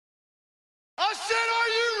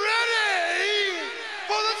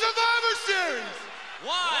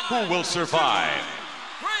who will survive?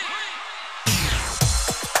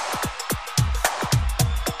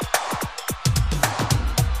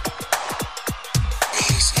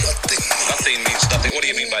 Nothing means nothing. What do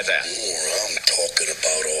you mean by that? I'm talking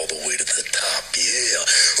about all the way to the top, yeah.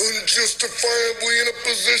 Unjustifiably in a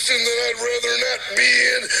position that I'd rather not be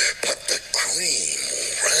in, but the cream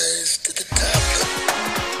will rise to the top.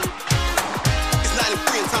 It's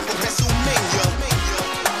 93 and time for WrestleMania.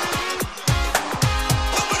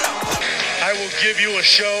 I will give you a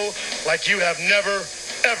show like you have never,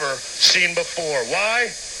 ever seen before. Why?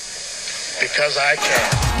 Because I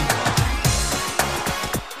can.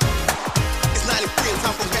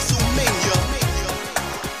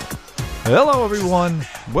 Hello, everyone.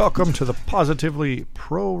 Welcome to the Positively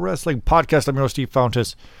Pro Wrestling Podcast. I'm your host, Steve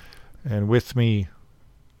Fountas, and with me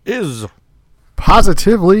is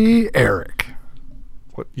Positively Eric.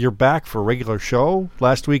 What, you're back for a regular show?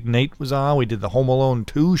 Last week, Nate was on. We did the Home Alone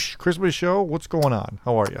 2 Christmas show. What's going on?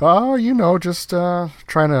 How are you? Oh, just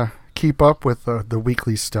trying to keep up with the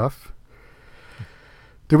weekly stuff.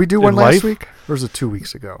 Did we do one last week, or was it 2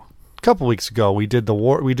 weeks ago? A couple weeks ago, we did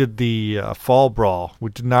the Fall Brawl. We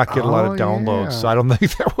did not get a lot of downloads, so I don't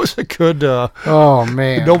think that was a good. Oh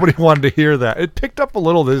man, nobody wanted to hear that. It picked up a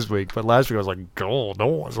little this week, but last week I was like, "Oh, no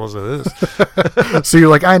one's listening to this." So you're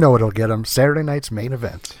like, I know what'll get them. Saturday night's main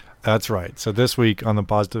event. That's right. So this week on the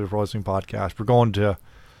Positive Pro Wrestling Podcast, we're going to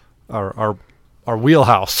our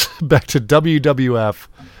wheelhouse, back to WWF.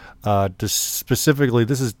 Specifically,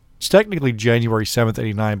 this is technically January 7th,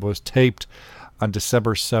 '89, but was taped on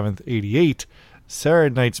December 7th, 88,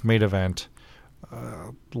 Saturday night's main event.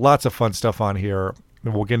 Lots of fun stuff on here.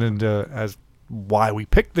 And we'll get into as why we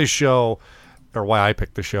picked this show, or why I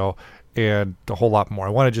picked the show, and a whole lot more. I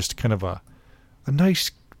wanted just kind of a nice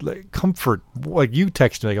comfort, like you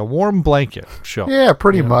texted me, like a warm blanket show. Yeah,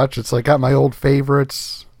 pretty much. It's like got my old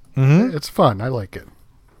favorites. Mm-hmm. It's fun. I like it.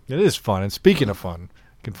 It is fun. And speaking of fun,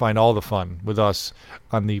 you can find all the fun with us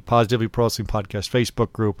on the Positively Pro Wrestling Podcast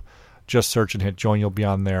Facebook group. Just search and hit join. You'll be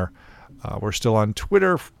on there. We're still on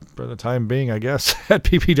Twitter for the time being, I guess, at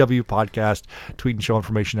PPW Podcast, tweeting show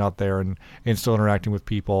information out there and still interacting with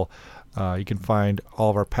people. You can find all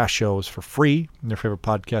of our past shows for free in your favorite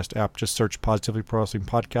podcast app. Just search Positively Pro Wrestling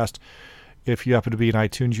Podcast. If you happen to be an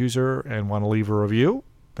iTunes user and want to leave a review,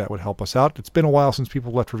 that would help us out. It's been a while since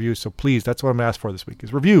people left reviews, so please, that's what I'm going to ask for this week,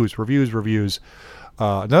 is reviews.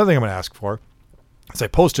 Another thing I'm going to ask for, as I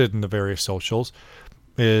posted in the various socials,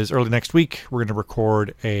 is early next week, we're going to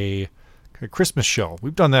record a Christmas show.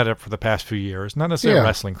 We've done that for the past few years. Not necessarily a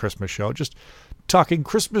wrestling Christmas show, just talking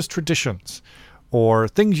Christmas traditions or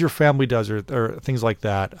things your family does or things like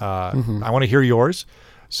that. I want to hear yours.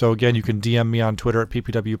 So, again, you can DM me on Twitter at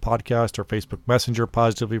PPW Podcast or Facebook Messenger,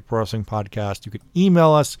 Positively Pro Wrestling Podcast. You can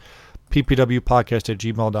email us,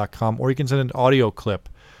 ppwpodcast@gmail.com, or you can send an audio clip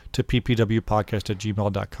to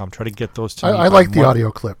ppwpodcast@gmail.com. Try to get those to me. I like the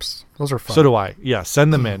audio clips. Those are fun. So do I. Yeah,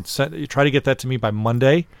 send them in. Try to get that to me by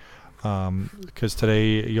Monday, because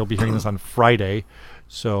today you'll be hearing this on Friday,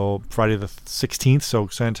 so Friday the 16th. So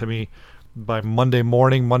send it to me by Monday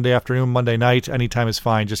morning, Monday afternoon, Monday night. Anytime is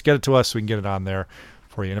fine. Just get it to us so we can get it on there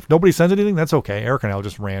for you. And if nobody sends anything, that's okay. Eric and I will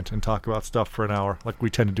just rant and talk about stuff for an hour like we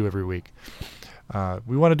tend to do every week.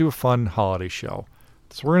 We want to do a fun holiday show.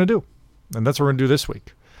 That's what we're going to do. And that's what we're going to do this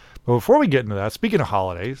week. But before we get into that, speaking of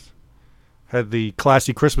holidays, had the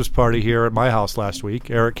classy Christmas party here at my house last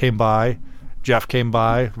week. Eric came by, Jeff came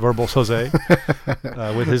by, Verbal Jose,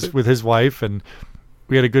 with his wife, and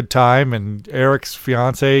we had a good time. And Eric's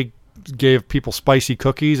fiance gave people spicy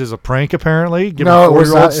cookies as a prank, apparently. No, it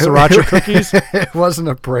was not sriracha cookies. It wasn't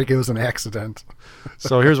a prank; it was an accident.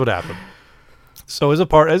 So here's what happened. So it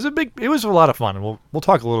was a lot of fun, and we'll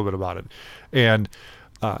talk a little bit about it. And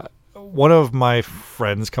one of my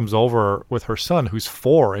friends comes over with her son, who's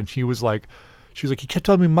 4, and she was like, he kept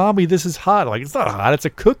telling me, "Mommy, this is hot." I'm like, it's not hot, it's a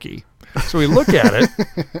cookie. So we look at it.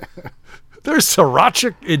 There's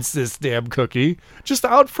sriracha in this damn cookie, just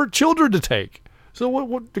out for children to take. So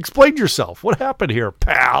what? Explain yourself. What happened here,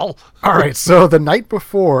 pal? All right. So the night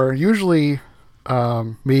before, usually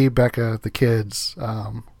me, Becca, the kids,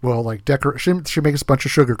 will like decorate. She makes a bunch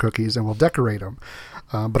of sugar cookies and we'll decorate them.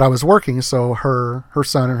 But I was working, so her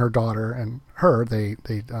son and her daughter and they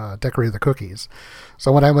decorated the cookies.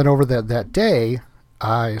 So when I went over that day,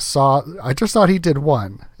 I just thought he did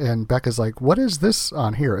one, and Becca's like, "What is this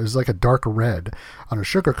on here?" It was like a dark red on a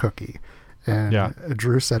sugar cookie. And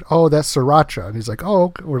Drew said, "Oh, that's sriracha." And he's like,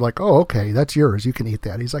 "Oh," we're like, "Oh, okay, that's yours. You can eat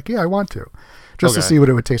that." He's like, "Yeah, I want to." Just to see what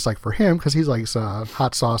it would taste like for him, because he likes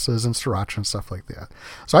hot sauces and sriracha and stuff like that.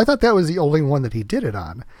 So I thought that was the only one that he did it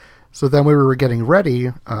on. So then we were getting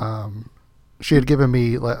ready. she had given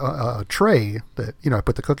me a tray that, I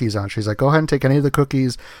put the cookies on. She's like, go ahead and take any of the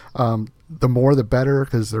cookies. The more, the better,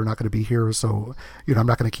 because they're not going to be here. So, I'm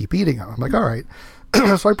not going to keep eating them. I'm like, all right.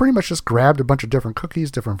 So I pretty much just grabbed a bunch of different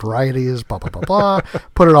cookies, different varieties, blah, blah, blah, blah,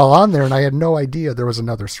 put it all on there. And I had no idea there was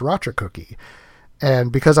another sriracha cookie. And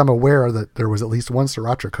because I'm aware that there was at least one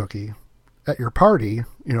sriracha cookie at your party,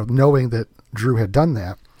 knowing that Drew had done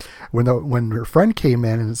that, when her friend came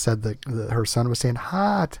in and said that her son was saying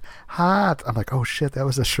hot, I'm like, oh shit, that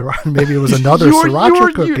was a sriracha. Maybe it was another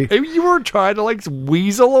sriracha cookie. You were trying to like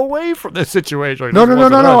weasel away from this situation.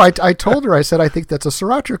 No. I told her, I said, I think that's a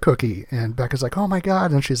sriracha cookie. And Becca's like, oh my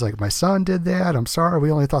God. And she's like, my son did that. I'm sorry. We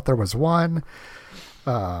only thought there was one.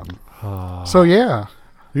 So yeah.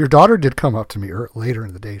 Your daughter did come up to me later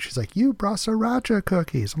in the day. She's like, you brought sriracha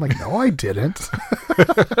cookies. I'm like, no, I didn't.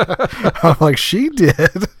 I'm like, she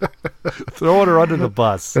did. Throwing her under the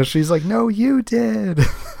bus. And she's like, no, you did.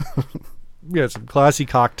 We had some classy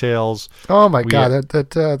cocktails. Oh, my God.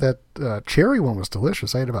 That cherry one was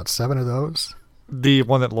delicious. I had about 7 of those. The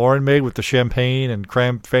one that Lauren made with the champagne and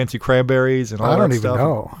fancy cranberries and all that stuff. I don't even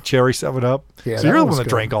know. Cherry 7-Up. Yeah, so you're the one that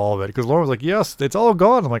drank all of it, because Lauren was like, yes, it's all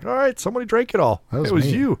gone. I'm like, all right, somebody drank it all. It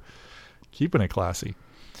was you. Keeping it classy.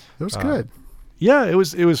 It was good. Yeah, it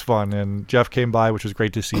was fun. And Jeff came by, which was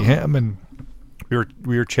great to see him. And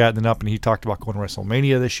we were chatting it up, and he talked about going to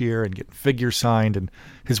WrestleMania this year and getting figures signed. And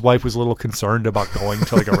his wife was a little concerned about going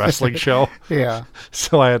to like a wrestling show. Yeah.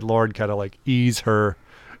 So I had Lauren kind of like ease her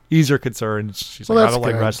concerns. She's like, I don't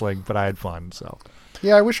like wrestling, but I had fun. So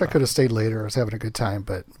yeah, I wish I could have stayed later. I was having a good time,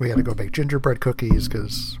 but we had to go make gingerbread cookies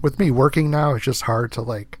because with me working now, it's just hard to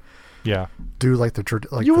do like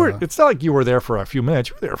the it's not like you were there for a few minutes.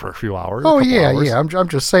 You were there for a few hours. Oh yeah, hours. Yeah. I'm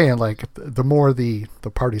just saying, like, the more the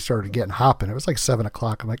party started getting hopping, it was like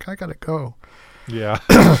 7:00. I'm like, I gotta go. Yeah.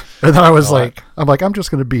 And then I was I'm just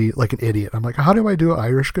going to be like an idiot. I'm like, how do I do an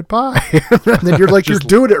Irish goodbye? And then you're like, you're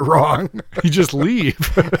doing it wrong. You just leave.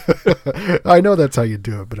 I know that's how you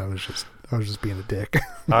do it, but I was just being a dick.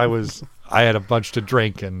 I had a bunch to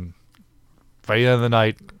drink, and by the end of the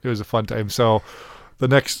night, it was a fun time. So the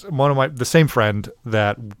next the same friend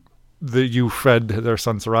that you fed their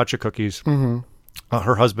son sriracha cookies,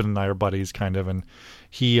 her husband and I are buddies kind of, and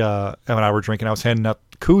he and I were drinking. I was handing out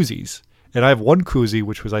koozies. And I have one koozie,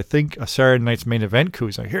 which was, I think, a Saturday Night's Main Event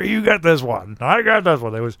koozie. Like, here, you got this one. I got this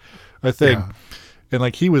one. That was a thing. Yeah. And,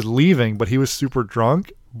 like, he was leaving, but he was super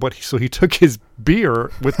drunk. So he took his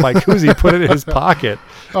beer with my koozie, put it in his pocket.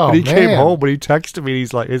 And he came home, but he texted me.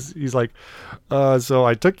 He's like, so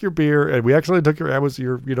I took your beer, and we actually took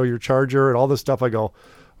your charger and all this stuff. I go,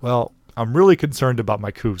 well, I'm really concerned about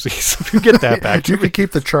my koozies. If you get that back to you me. Can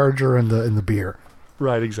keep the charger and the beer.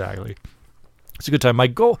 Right, exactly. It's a good time.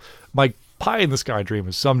 My pie in the sky dream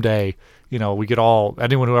is someday, we get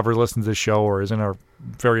anyone who ever listens to this show or is in our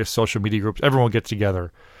various social media groups, everyone gets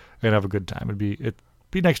together and have a good time. It'd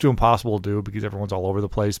be next to impossible to do because everyone's all over the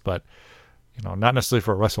place, but, not necessarily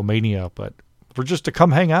for a WrestleMania, but for just to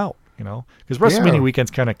come hang out, because WrestleMania weekend's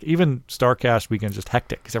kind of, even StarCast weekend's just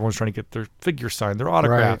hectic because everyone's trying to get their figures signed, their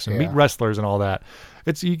autographs, and meet wrestlers and all that.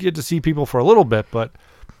 You get to see people for a little bit, but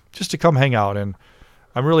just to come hang out. And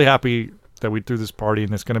I'm really happy that we threw this party,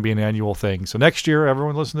 and it's going to be an annual thing. So next year,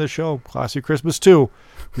 everyone listen to this show, Classy Christmas 2.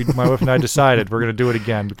 My wife and I decided we're going to do it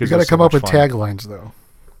again because you got to come up with taglines, though.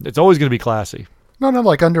 It's always going to be classy. No,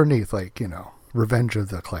 like underneath, like, Revenge of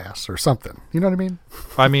the Class or something. You know what I mean?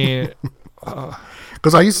 I mean,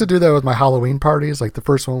 because I used to do that with my Halloween parties. Like the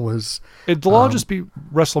first one was, it'll all just be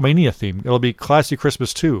WrestleMania themed. It'll be Classy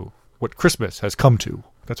Christmas 2. What Christmas has come to.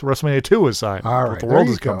 That's what WrestleMania 2 is signed. All right, what the world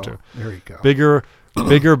has come to. There you go.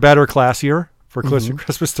 Bigger, better, classier for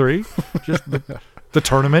Christmas 3. Just the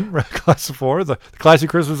tournament, Class 4, the Classy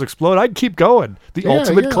Christmas Explode. I'd keep going. The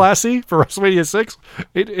ultimate classy for WrestleMania 6.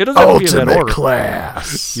 It doesn't have to be in that order. Ultimate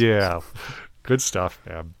class. Yeah. Good stuff,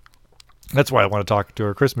 man. That's why I want to talk to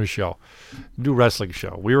our Christmas show. New wrestling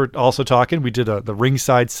show. We were also talking, we did the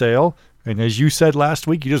ringside sale. And as you said last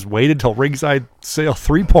week, you just waited till Ringside Sale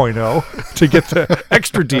 3.0 to get the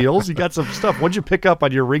extra deals. You got some stuff. What'd you pick up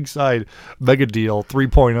on your Ringside Mega Deal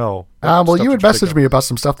 3.0? Well, you had messaged me about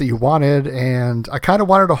some stuff that you wanted, and I kind of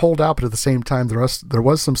wanted to hold out, but at the same time, there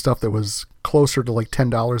was some stuff that was closer to like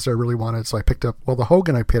 $10 that I really wanted. So I picked up, the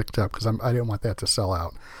Hogan I picked up because I didn't want that to sell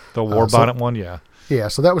out. The War Bonnet one, yeah. Yeah,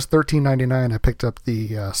 so that was $13.99. I picked up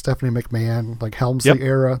the Stephanie McMahon, like Helmsley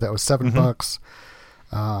era. That was $7.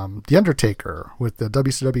 The Undertaker with the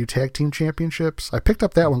WCW Tag Team Championships. I picked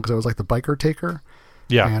up that one because it was like the Biker Taker.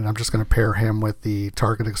 Yeah. And I'm just going to pair him with the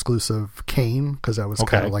Target exclusive Kane because that was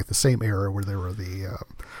kind of like the same era where they were the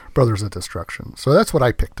Brothers of Destruction. So that's what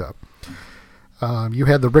I picked up. You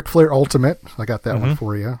had the Ric Flair Ultimate. I got that Mm-hmm. one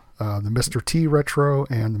for you. The Mr. T Retro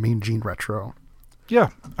and the Mean Gene Retro. Yeah,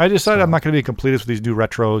 I decided I'm not going to be a completist with these new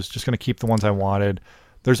retros. Just going to keep the ones I wanted.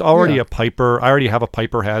 There's already a Piper. I already have a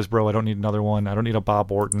Piper Hasbro. I don't need another one. I don't need a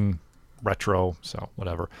Bob Orton retro. So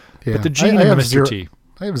whatever. Yeah. But the Gene and the Mr. T.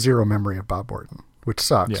 I have zero memory of Bob Orton, which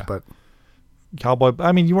sucks. Yeah. But Cowboy.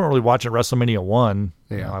 I mean, you weren't really watching WrestleMania 1,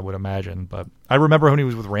 Yeah. I would imagine. But I remember when he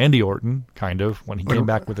was with Randy Orton, kind of, when he came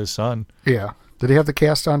back with his son. yeah, did he have the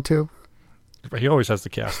cast on too? He always has the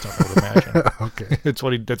cast on, I would imagine. Okay.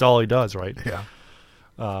 That's all he does, right? Yeah.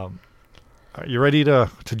 Are you ready to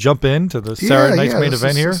jump into the Saturday night's main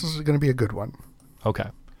event here? This is going to be a good one. Okay.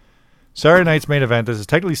 Saturday night's main event. This is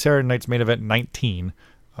technically Saturday night's main event 19.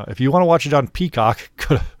 If you want to watch it on Peacock,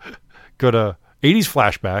 go to 80s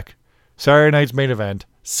Flashback, Saturday night's main event,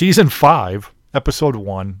 season 5, episode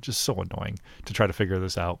 1. Just so annoying to try to figure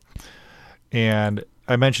this out. And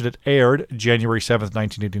I mentioned it aired January 7th,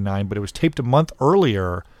 1989, but it was taped a month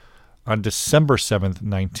earlier on December 7th,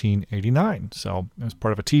 1989. So it was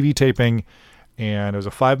part of a TV taping, and it was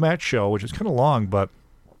a 5-match show, which is kind of long, but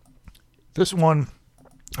this one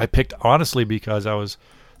I picked honestly because I was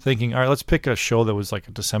thinking, all right, let's pick a show that was like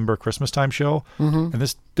a December Christmas time show. Mm-hmm.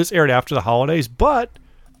 And this aired after the holidays, but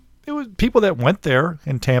it was people that went there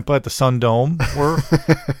in Tampa at the Sun Dome were,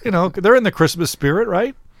 they're in the Christmas spirit,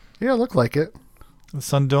 right? Yeah, it looked like it. The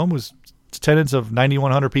Sun Dome was attendance of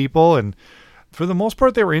 9,100 people, and for the most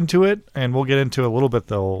part, they were into it. And we'll get into it a little bit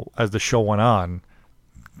though as the show went on.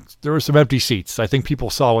 There were some empty seats. I think people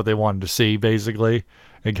saw what they wanted to see, basically,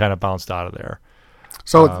 and kind of bounced out of there.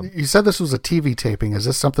 So you said this was a TV taping. Is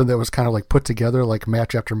this something that was kind of like put together, like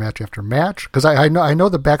match after match after match? Because I know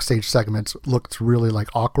the backstage segments looked really like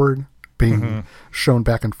awkward, being shown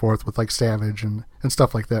back and forth with like Savage and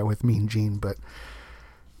stuff like that with Mean Gene. But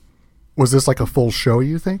was this like a full show,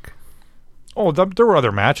 you think? Oh, there were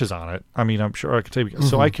other matches on it. I mean, I'm sure I could tell you.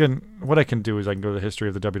 So what I can do is I can go to the history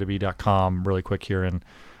of the WWE.com really quick here and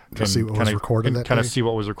see what was recorded that day. Kind of see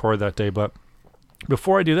what was recorded that day. But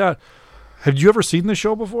before I do that, have you ever seen the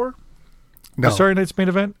show before? No. The Saturday night's main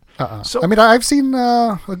event? So I mean, I've seen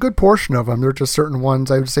a good portion of them. There are just certain ones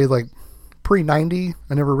I would say like pre-90.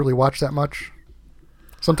 I never really watched that much.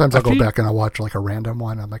 Sometimes I'll go back and I'll watch like a random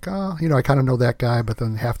one. I'm like, I kind of know that guy, but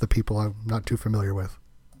then half the people I'm not too familiar with.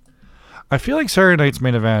 I feel like Saturday night's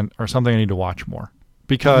main event are something I need to watch more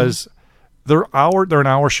because they're an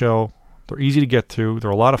hour show. They're easy to get through. They're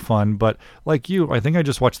a lot of fun, but like you, I think I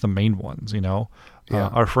just watched the main ones, Yeah.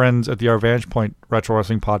 Our friends at the Our Vantage Point Retro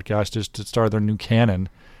Wrestling Podcast just started their new canon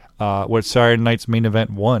with Saturday night's main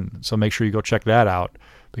event 1. So make sure you go check that out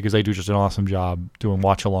because they do just an awesome job doing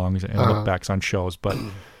watch-alongs and look-backs on shows. But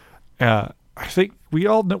I think we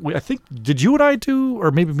all know. I think did you and I do,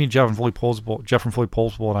 or maybe me, Jeff from Fully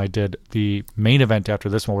Polsable, and I did the main event after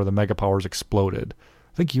this one where the Mega Powers exploded.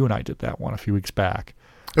 I think you and I did that one a few weeks back.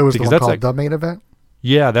 It was the one called The Main Event?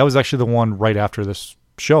 Yeah, that was actually the one right after this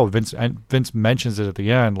show. Vince mentions it at the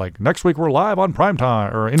end, like, next week we're live on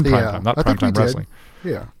primetime, or in primetime, not primetime wrestling.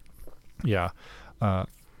 Yeah. Yeah.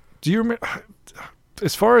 Do you remember,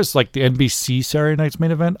 as far as like the NBC Saturday night's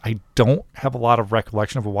main event, I don't have a lot of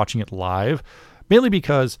recollection of watching it live, mainly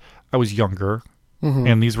because I was younger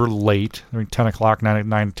and these were late. I mean, 10 o'clock,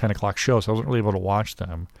 9, 10 o'clock shows, so I wasn't really able to watch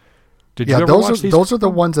them. Did you ever watch these? Those are the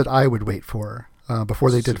ones that I would wait for.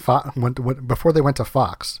 Before they did before they went to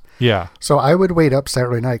Fox. Yeah. So I would wait up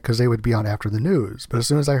Saturday night because they would be on after the news. But as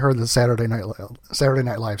soon as I heard the Saturday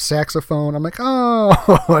Night Live saxophone, I'm like,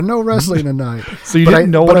 oh, no wrestling tonight. So you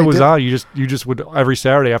didn't know when it was on. You just would every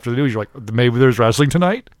Saturday after the news. You're like, maybe there's wrestling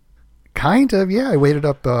tonight. Kind of, yeah. I waited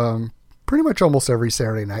up pretty much almost every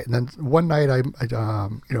Saturday night, and then one night I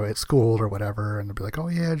at school or whatever, and they'd be like, oh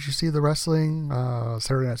yeah, did you see the wrestling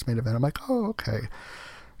Saturday night's main event? I'm like, oh okay.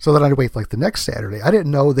 So then I'd wait like the next Saturday. I didn't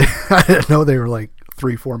know they were like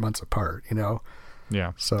 3-4 months apart,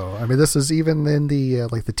 Yeah. So I mean, this is even in the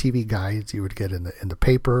like the TV guides you would get in the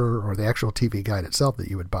paper or the actual TV guide itself that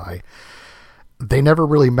you would buy. They never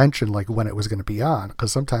really mentioned like when it was going to be on,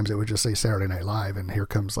 because sometimes it would just say Saturday Night Live, and here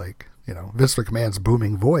comes like Vince McMahon's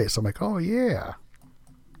booming voice. I'm like, oh yeah,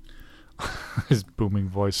 his booming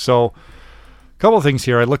voice. So a couple of things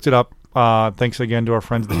here. I looked it up. Thanks again to our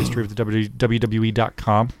friends at the history of the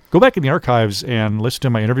WWE.com. Go back in the archives and listen to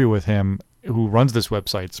my interview with him, who runs this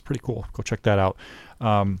website. It's pretty cool. Go check that out.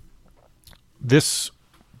 This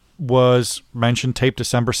was mentioned, taped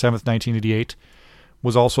December 7th, 1988,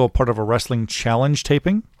 was also a part of a Wrestling Challenge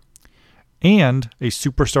taping and a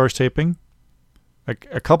Superstars taping,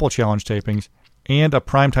 a couple Challenge tapings, and a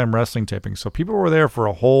Primetime Wrestling taping. So people were there for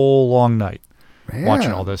a whole long night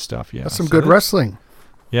watching all this stuff. Yeah, that's some good wrestling.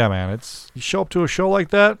 Yeah, man. You show up to a show like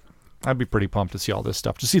that, I'd be pretty pumped to see all this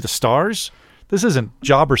stuff. To see the stars. This isn't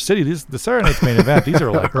Jobber City. The Saturday Night's Main Event. These are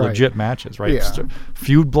like Right. legit matches, right? Yeah.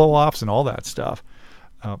 Feud blow-offs and all that stuff.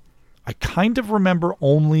 I kind of remember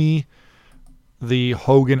only the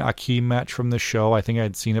Hogan Akeem match from this show. I think I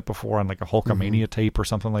had seen it before on like a Hulkamania tape or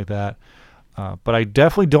something like that. But I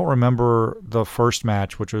definitely don't remember the first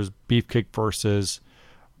match, which was Beefcake versus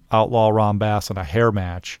Outlaw Ron Bass in a hair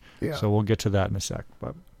match. Yeah. So we'll get to that in a sec.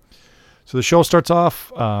 So the show starts off.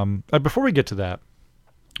 Before we get to that,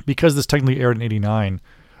 because this technically aired in 89,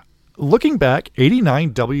 looking back,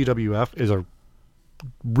 89 WWF is a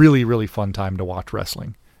really, really fun time to watch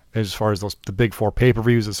wrestling. As far as the big four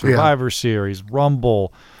pay-per-views, the Survivor Series,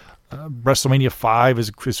 Rumble, WrestleMania 5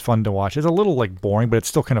 is fun to watch. It's a little like boring, but it's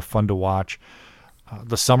still kind of fun to watch.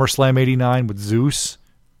 The SummerSlam 89 with Zeus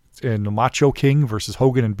and the Macho King versus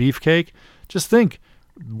Hogan and Beefcake. Just think,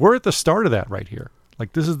 we're at the start of that right here.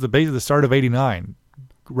 Like, this is the base of the start of 89,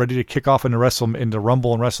 ready to kick off into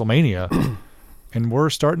Rumble and WrestleMania. And we're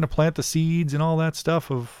starting to plant the seeds and all that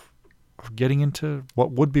stuff of getting into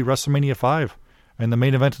what would be WrestleMania 5 and the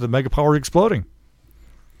main event of the Mega Power exploding.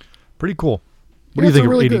 Pretty cool. What do you think?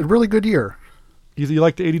 It's a really good year. You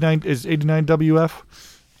like the 89? Is 89 WF?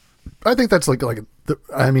 I think that's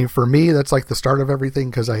for me, that's like the start of everything,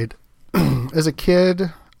 because I, as a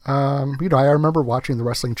kid, I remember watching the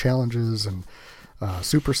wrestling challenges and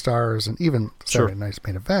Superstars and even Saturday Night's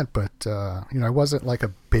Main Event, but I wasn't like a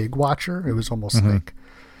big watcher. It was almost like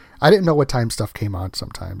I didn't know what time stuff came on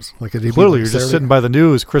sometimes. Like clearly, you're just sitting by the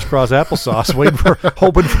news, crisscross applesauce,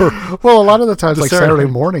 hoping for. Well, a lot of the times, like Saturday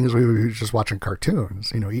mornings, we were just watching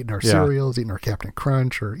cartoons. Eating our cereals, eating our Captain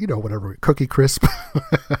Crunch, or whatever, Cookie Crisp.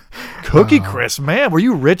 Cookie Crisp, man, were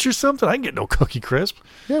you rich or something? I didn't get no Cookie Crisp.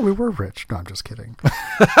 Yeah, we were rich. No, I'm just kidding.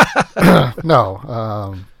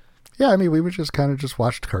 No. Yeah, we would just kind of just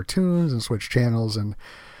watch cartoons and switch channels, and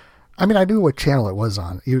I knew what channel it was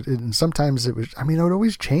on. And sometimes it was, it would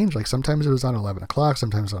always change. Like sometimes it was on 11 o'clock,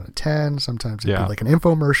 sometimes on at 10, sometimes it'd be like an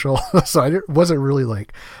infomercial. So it wasn't really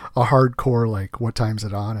like a hardcore, like what time's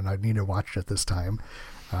it on and I'd need to watch it at this time.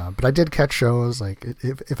 But I did catch shows. Like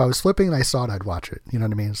if I was flipping and I saw it, I'd watch it. You know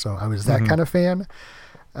what I mean? So I was that kind of fan.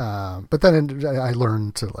 But then I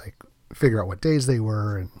learned to like figure out what days they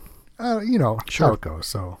were and, how it goes.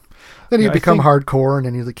 So then you become hardcore, and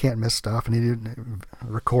then you can't miss stuff, and you do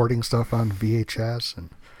recording stuff on VHS. And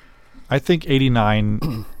I think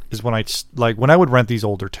 89 is when when I would rent these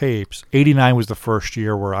older tapes. 89 was the first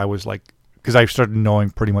year where I was like, because I started knowing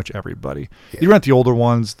pretty much everybody. Yeah. You rent the older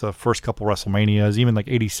ones, the first couple WrestleManias, even like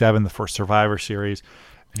 87, the first Survivor Series,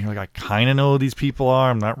 and you're like, I kind of know who these people are.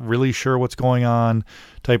 I'm not really sure what's going on,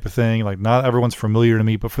 type of thing. Like, not everyone's familiar to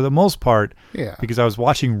me, but for the most part, because I was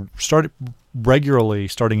started regularly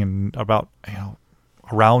starting in about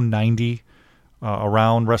around 90,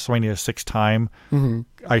 around WrestleMania 6 time.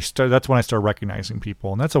 That's when I started recognizing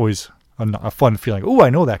people, and that's always a fun feeling. Oh, I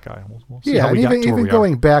know that guy. We'll see how we got to even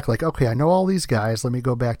going back, like, okay, I know all these guys. Let me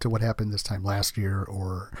go back to what happened this time last year,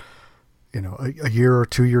 or a year or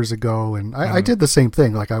 2 years ago. And I did the same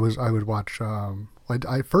thing. Like I would watch,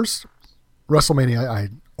 I first WrestleMania I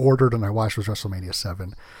ordered and I watched was WrestleMania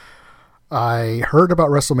 7. I heard about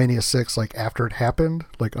WrestleMania 6 like after it happened,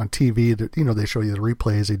 like on TV. That they show you the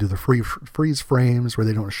replays, they do the freeze frames where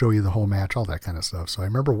they don't show you the whole match, all that kind of stuff. So I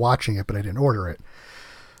remember watching it, but I didn't order it.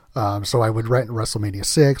 So I would rent WrestleMania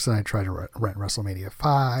 6, and I tried to rent WrestleMania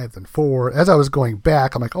 5, then 4. As I was going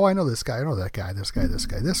back, I'm like, oh, I know this guy, I know that guy, this guy, this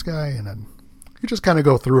guy, this guy, and then you just kind of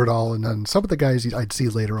go through it all. And then some of the guys I'd see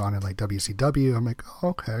later on in like WCW, I'm like, oh,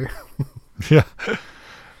 okay.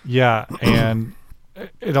 Yeah, and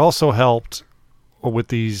it also helped with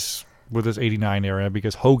this 89 era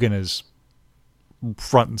because Hogan is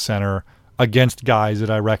front and center against guys that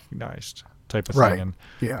I recognized, type of thing. And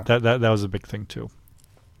that was a big thing too.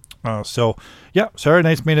 Saturday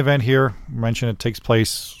Night's Main Event here. Mentioned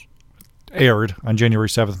it aired on January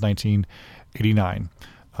 7th, 1989.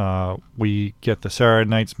 We get the Saturday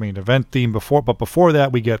Night's Main Event theme but before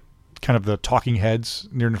that we get kind of the talking heads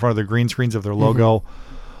near in front of the green screens of their logo.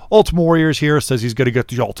 Ultimate Warrior's here, says he's going to get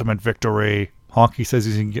the ultimate victory. Honky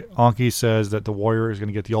says that the Warrior is going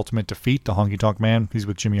to get the ultimate defeat, the Honky Tonk Man. He's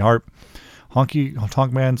with Jimmy Hart. Honky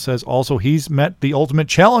Tonk Man says also he's met the ultimate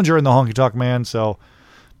challenger in the Honky Tonk Man, so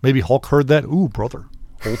maybe Hulk heard that. Ooh, brother.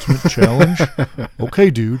 Ultimate challenge? Okay,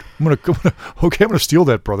 dude. I'm gonna steal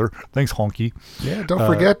that, brother. Thanks, Honky. Yeah, don't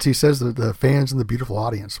forget, he says that the fans and the beautiful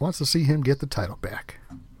audience wants to see him get the title back.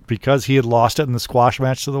 Because he had lost it in the squash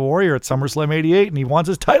match to the Warrior at SummerSlam 88, and he wants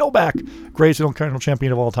his title back. Greatest Intercontinental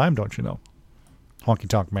Champion of all time, don't you know? Honky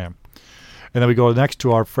Tonk Man. And then we go next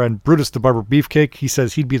to our friend Brutus the Barber Beefcake. He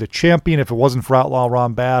says he'd be the champion if it wasn't for Outlaw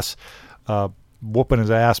Ron Bass whooping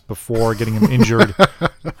his ass before getting him injured.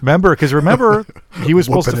 Remember, he was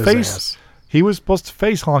supposed to face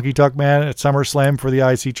Honky Tonk Man at SummerSlam for the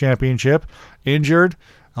IC Championship. Injured.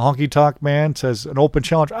 Honky Tonk Man says an open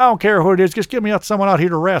challenge. I don't care who it is. Just give me someone out here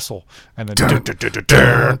to wrestle. And then Honky's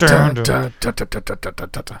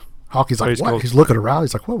like, what? He's looking around.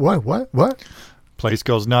 He's like, what? Place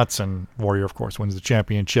goes nuts, and Warrior, of course, wins the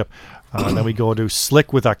championship. Then we go to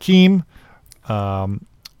Slick with Akeem.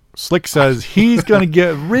 Slick says he's going to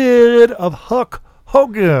get rid of Hulk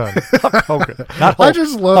Hogan. Hulk Hogan. Not Hulk. I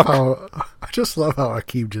just love how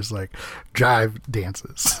Akeem just like jive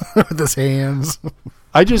dances with his hands.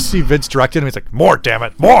 I just see Vince directing him. He's like, more, damn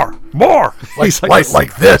it, more. He's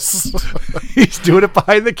like this. He's doing it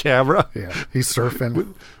behind the camera. Yeah, he's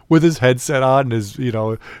surfing with his headset on and his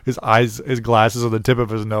glasses on the tip of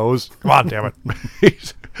his nose. Come on, damn it.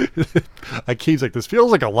 Akeem's like, this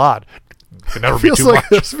feels like a lot. Can never be too much.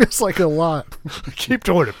 This feels like a lot. Keep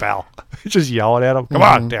doing it, pal. He's just yelling at him. Come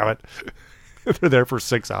on, damn it. They're there for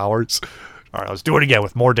 6 hours. All right, let's do it again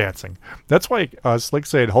with more dancing. That's why Slick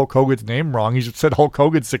saying Hulk Hogan's name wrong. He said Hulk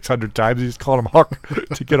Hogan 600 times. He just called him Huck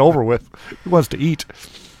to get over with. He wants to eat.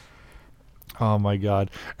 Oh, my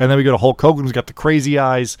God. And then we go to Hulk Hogan, who's got the crazy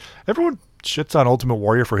eyes. Everyone shits on Ultimate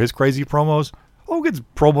Warrior for his crazy promos. Hogan's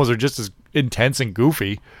promos are just as intense and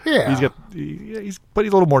goofy. Yeah. He's a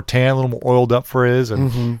little more tan, a little more oiled up for his.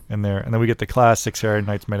 And there. And then we get the classic Saturday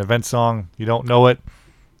Night's Main Event song. You don't know it?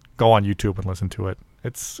 Go on YouTube and listen to it.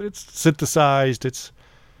 It's synthesized. It's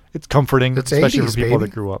comforting, especially 80s, for people baby.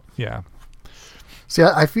 that grew up. Yeah. See,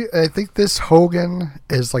 I think this Hogan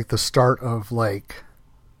is like the start of like,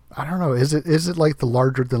 I don't know. Is it like the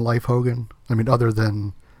larger than life Hogan? I mean, other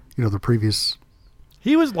than the previous.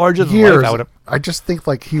 He was larger than years, life. I just think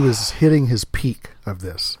like he was hitting his peak of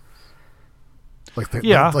this. Like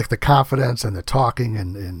the confidence and the talking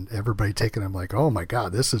and everybody taking him like, oh my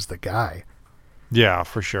God, this is the guy. Yeah,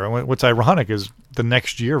 for sure. And what's ironic is the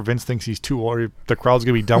next year Vince thinks he's too old. The crowd's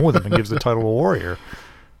going to be done with him and gives the title to Warrior.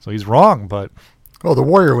 So he's wrong, but... Oh, the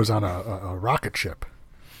Warrior was on a rocket ship.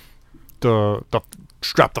 The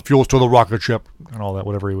strap the fuels to the rocket ship and all that,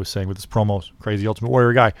 whatever he was saying with his promos. Crazy Ultimate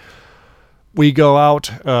Warrior guy. We go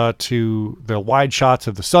out to the wide shots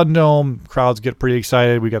of the Sundome. Crowds get pretty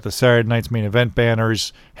excited. We got the Saturday Night's Main Event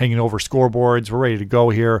banners hanging over scoreboards. We're ready to go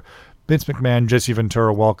here. Vince McMahon, Jesse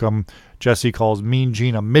Ventura, welcome. Jesse calls Mean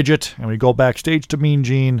Gene a midget, and we go backstage to Mean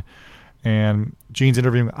Gene, and Gene's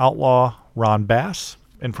interviewing Outlaw Ron Bass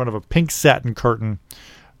in front of a pink satin curtain,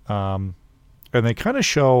 and they kind of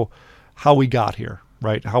show how we got here,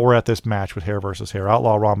 right? How we're at this match with hair versus hair.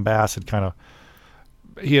 Outlaw Ron Bass had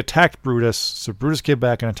he attacked Brutus, so Brutus came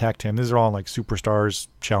back and attacked him. These are all like Superstars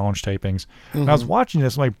challenge tapings. And I was watching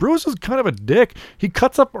this, I'm like, Brutus is kind of a dick. He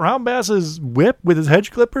cuts up Ron Bass's whip with his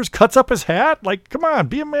hedge clippers, cuts up his hat. Like, come on,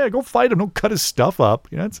 be a man, go fight him. Don't cut his stuff up.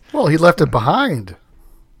 Well, he left it behind.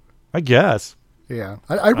 I guess. Yeah.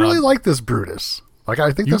 I really like this Brutus. Like,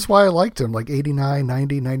 I think that's why I liked him. Like 89,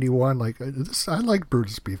 90, 91. Like, I like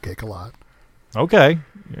Brutus Beefcake a lot. Okay.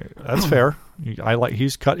 That's fair.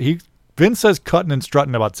 Vince says cutting and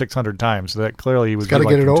strutting about 600 times, so that clearly he was got to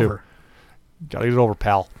get it over. Got to get it over,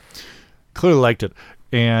 pal. Clearly liked it.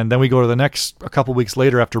 And then we go to a couple weeks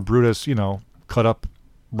later after Brutus, cut up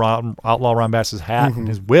Outlaw Ron Bass's hat and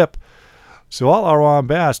his whip. So Outlaw Ron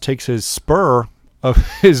Bass takes his spur of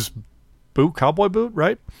his boot, cowboy boot,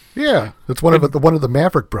 right? Yeah, it's one of the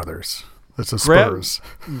Maverick brothers. It's a Spurs.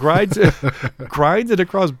 Grinds it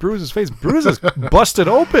across Bruce's face. Bruce is busted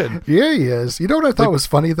open. Yeah, he is. You know what I thought was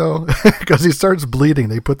funny, though? Because he starts bleeding.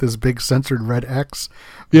 They put this big censored red X,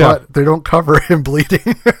 but they don't cover him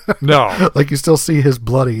bleeding. No. Like you still see his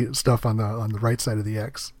bloody stuff on the right side of the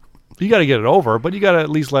X. You got to get it over, but you got to at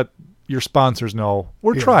least let your sponsors know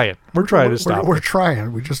we're trying. We're trying to stop We're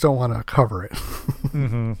trying. We just don't want to cover it.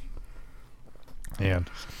 And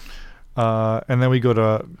then we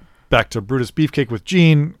go back to Brutus Beefcake with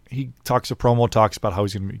Gene. He talks about how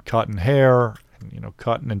he's going to be cutting hair, and,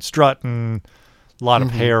 cutting and strutting, a lot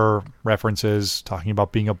of hair references, talking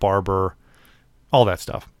about being a barber, all that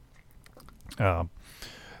stuff.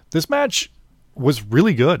 This match was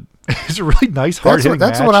really good. It's a really nice, hard-hitting match.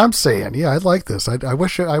 That's what I'm saying. Yeah, I like this. I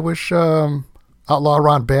wish Outlaw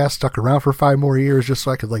Ron Bass stuck around for 5 more years just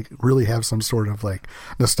so I could really have some sort of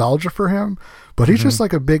nostalgia for him. But he's just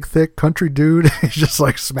like a big, thick country dude. He's just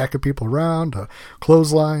smacking people around,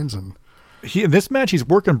 clotheslines, and in this match he's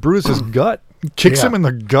working Brutus's gut. Kicks him in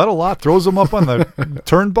the gut a lot, throws him up on the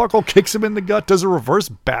turnbuckle, kicks him in the gut, does a reverse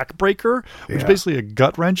backbreaker, which is basically a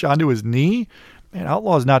gut wrench onto his knee. Man,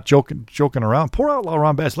 Outlaw's not joking around. Poor Outlaw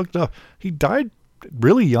Ron Bass. Looked up. He died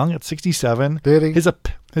really young at 67. Did he?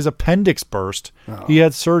 His appendix burst. Oh. He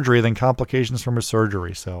had surgery, then complications from his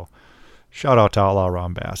surgery. So, shout out to Outlaw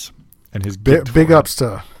Ron Bass and his big ups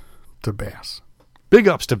to Bass. Big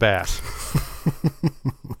ups to Bass.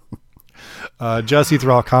 Jesse,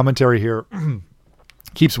 throughout commentary here,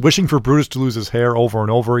 keeps wishing for Brutus to lose his hair over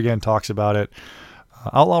and over again. Talks about it.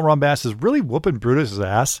 Outlaw Ron Bass is really whooping Brutus's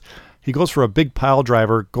ass. He goes for a big pile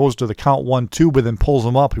driver, goes to the count 1-2, but then pulls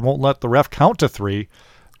him up. He won't let the ref count to 3.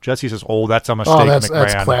 Jesse says, "Oh, that's a mistake, McMahon."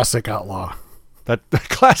 That's classic Outlaw. That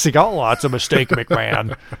classic Outlaw. It's a mistake,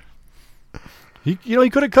 McMahon. He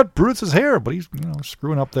could have cut Brutus's hair, but he's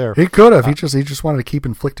screwing up there. He could have. He just wanted to keep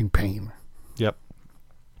inflicting pain. Yep.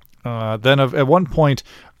 Then at one point,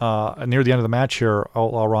 near the end of the match here,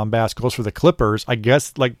 Outlaw Ron Bass goes for the clippers. I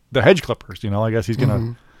guess like the hedge clippers. I guess he's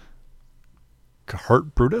gonna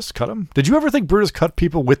hurt Brutus, cut him. Did you ever think Brutus cut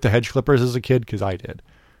people with the hedge clippers as a kid? Because I did.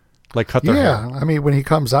 Like cut their hair. I mean, when he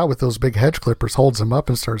comes out with those big hedge clippers, holds them up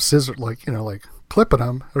and starts clipping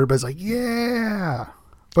them. Everybody's like, "Yeah."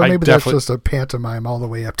 But maybe that's just a pantomime all the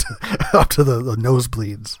way up to the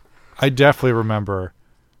nosebleeds. I definitely remember,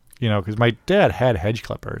 because my dad had hedge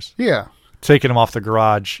clippers. Yeah. Taking them off the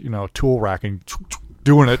garage, tool rack and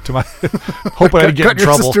doing it to my, hoping I didn't get in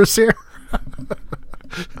trouble. Cut your sister's hair?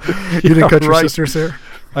 You didn't cut your sister's hair?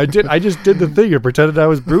 I did. I just did the thing and pretended I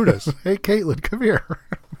was Brutus. Hey, Caitlin, come here.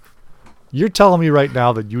 You're telling me right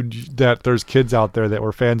now that there's kids out there that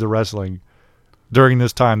were fans of wrestling during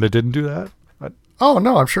this time that didn't do that? Oh,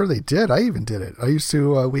 no, I'm sure they did. I even did it. I used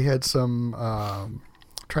to, we had some,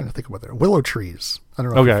 trying to think of what they're, willow trees. I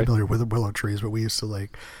don't know if you're familiar with the willow trees, but we used to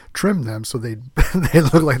trim them so they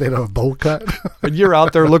look like they'd have a bowl cut. And you're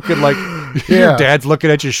out there looking like, your dad's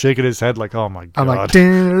looking at you shaking his head like, oh my God. I'm like,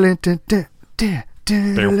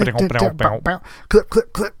 clip,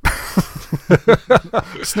 clip, clip.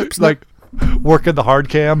 Snip, snip. Like working the hard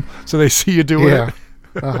cam so they see you doing it.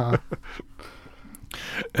 Uh-huh.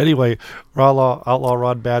 Anyway, Outlaw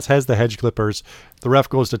Ron Bass has the hedge clippers. The ref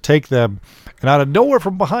goes to take them, and out of nowhere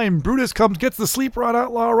from behind, Brutus gets the sleeper on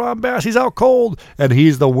Outlaw Ron Bass. He's out cold, and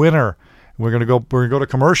he's the winner. We're gonna go to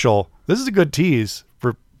commercial. This is a good tease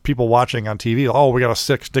for people watching on TV. Oh, we gotta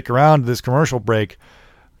stick around to this commercial break.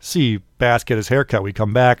 See Bass get his hair cut. We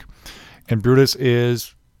come back, and Brutus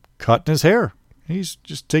is cutting his hair. He's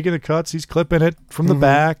just taking the cuts. He's clipping it from the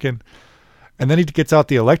back, and then he gets out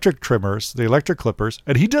the electric clippers,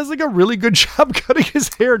 and he does a really good job cutting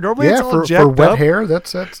his hair. Normally, it's all jacked for wet up. hair.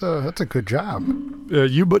 That's a good job.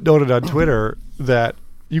 You noted on Twitter that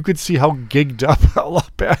you could see how gigged up Outlaw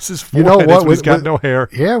Bass's forehead You know what? is when he's got no hair.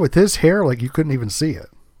 Yeah, with his hair, you couldn't even see it.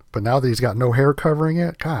 But now that he's got no hair covering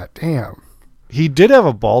it, god damn. He did have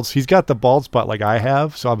a bald. He's got the bald spot like I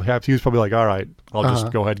have, so I'm happy. He was probably like, "All right, I'll just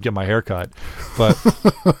go ahead and get my hair cut," but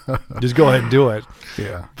just go ahead and do it.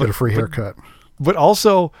 Yeah, get a free haircut. But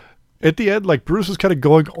also, at the end, Bruce was kind of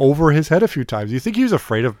going over his head a few times. You think he was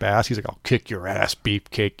afraid of Bass? He's like, "I'll kick your ass,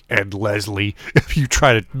 Beefcake and Leslie, if you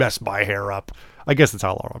try to mess my hair up." I guess it's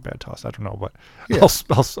Outlaw Ron Bass. I don't know, but yeah.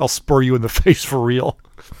 I'll spur you in the face for real.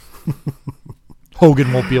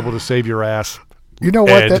 Hogan won't be able to save your ass. You know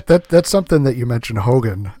what? That's something that you mentioned,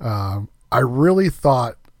 Hogan. I really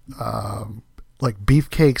thought,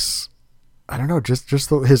 Beefcake's, I don't know, just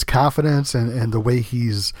his confidence and the way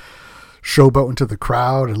he's showboating to the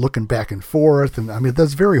crowd and looking back and forth. And I mean,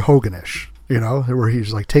 that's very Hoganish, where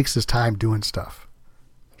he's takes his time doing stuff,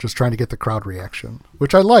 just trying to get the crowd reaction,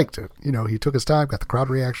 which I liked it. He took his time, got the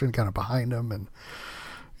crowd reaction kind of behind him and,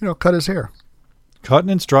 cut his hair.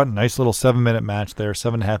 Cutting and strutting, nice little 7-minute match there,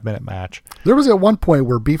 7.5-minute match. There was at one point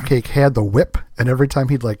where Beefcake had the whip, and every time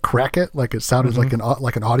he'd crack it, it sounded like an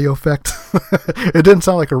audio effect. It didn't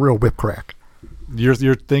sound like a real whip crack.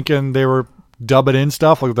 You're thinking they were dubbing in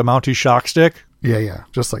stuff like the Mountie shock stick? Yeah,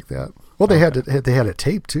 just like that. Well, they had it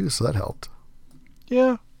taped too, so that helped.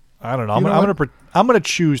 Yeah, I don't know. I'm gonna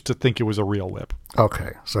choose to think it was a real whip.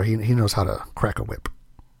 Okay, so he knows how to crack a whip.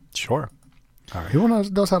 Sure. All right, he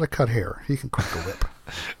knows how to cut hair. He can crack a whip.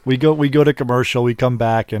 We go to commercial. We come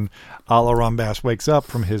back, and Outlaw Ron Bass wakes up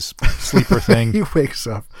from his sleeper thing. He wakes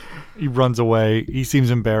up. He runs away. He seems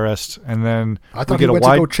embarrassed, and then I thought he went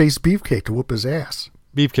to go chase Beefcake to whoop his ass.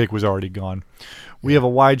 Beefcake was already gone. We have a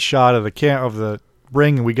wide shot of the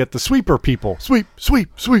ring, and we get the sweeper people. Sweep,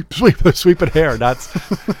 sweeping hair. That's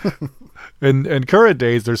in current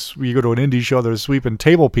days. You go to an indie show, they're sweeping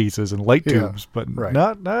table pieces and light tubes, but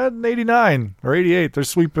not in '89 or '88. They're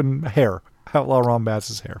sweeping hair. Outlaw Ron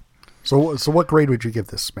Bass's hair. So what grade would you give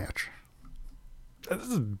this match? This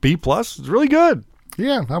is B+. It's really good.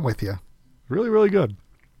 Yeah, I'm with you. Really, really good.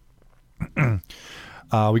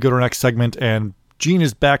 We go to our next segment, and Gene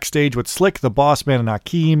is backstage with Slick, the Boss Man, and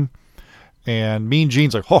Akeem. And Mean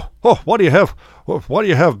Gene's like, what do you have? Why do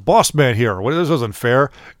you have Boss Man here? This isn't fair.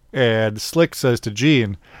 And Slick says to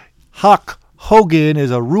Gene, Hulk Hogan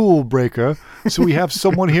is a rule breaker, so we have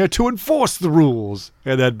someone here to enforce the rules.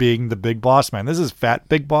 And that being the Big Boss Man. This is Fat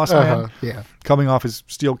Big Boss Man, coming off his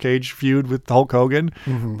steel cage feud with Hulk Hogan.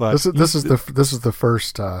 Mm-hmm. But this is the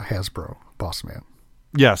first Hasbro Boss Man.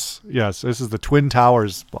 Yes. This is the Twin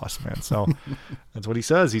Towers Boss Man. So that's what he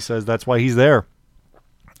says. He says that's why he's there.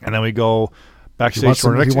 And then we go backstage.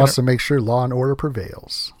 He wants to make sure law and order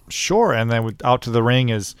prevails. Sure. And then out to the ring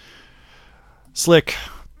is Slick,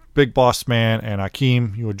 Big Boss Man, and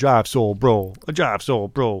Akeem. You a jive soul, bro.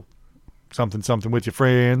 Something with your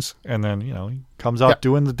friends. And then, he comes out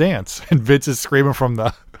doing the dance. And Vince is screaming from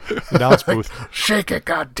the announce booth. Shake it,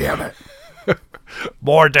 goddammit.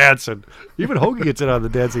 More dancing. Even Hogan gets in on the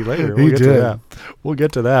dancing later. We'll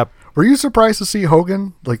get to that. Were you surprised to see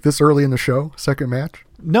Hogan like this early in the show, second match?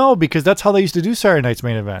 No, because that's how they used to do Saturday Night's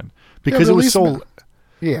Main Event. Because it was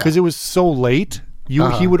so late.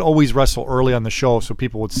 He would always wrestle early on the show, so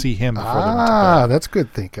people would see him before they went to bed. That's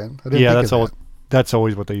good thinking. That's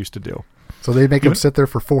always what they used to do. So they make him sit there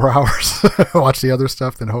for 4 hours, watch the other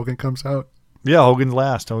stuff, then Hogan comes out. Yeah, Hogan's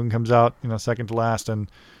last. Hogan comes out, second to last, and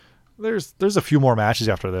there's a few more matches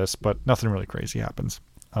after this, but nothing really crazy happens.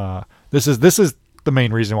 This is the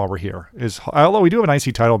main reason why we're here. Although we do have an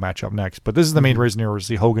IC title match up next, but this is the main reason here, is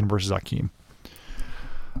the Hogan versus Akeem.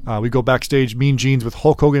 We go backstage, Mean Gene's with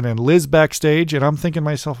Hulk Hogan and Liz backstage, and I'm thinking to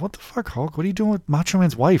myself, what the fuck, Hulk? What are you doing with Macho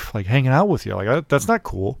Man's wife? Like, hanging out with you? Like, that's not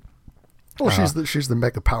cool. Well, she's the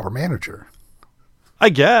Mega Power manager. I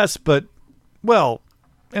guess, but, well,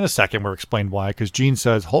 in a second we'll explain why, because Gene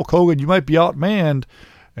says, Hulk Hogan, you might be outmanned.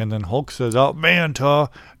 And then Hulk says, outmanned, huh?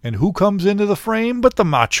 And who comes into the frame but the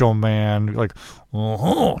Macho Man? Like,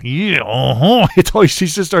 yeah, he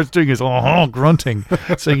just starts doing his grunting,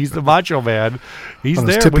 saying he's the Macho Man. He's on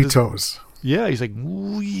there his tippy toes. Yeah, he's like,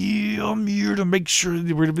 yeah, I'm here to make sure that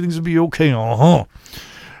everything's going to be okay.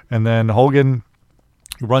 And then Hogan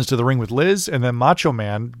runs to the ring with Liz, and then Macho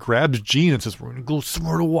Man grabs Gene and says, we're going to go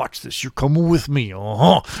somewhere to watch this. You're coming with me.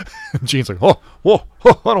 And Gene's like, I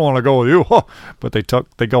don't want to go with you. But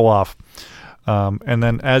they go off. And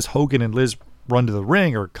then as Hogan and Liz run to the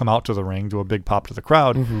ring, or come out to the ring, do a big pop to the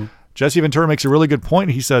crowd, Jesse Ventura makes a really good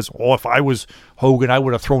point. He says, if I was Hogan, I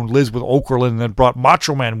would have thrown Liz with Okerlund and then brought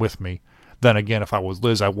Macho Man with me. Then again, if I was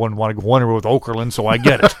Liz, I wouldn't want to go anywhere with Okerlund, so I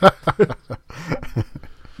get it.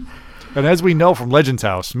 And as we know from Legends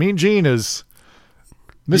House, Mean Gene is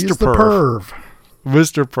Mr. Perv.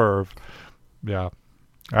 Mr. Perv. Yeah.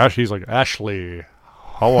 He's like, Ashley,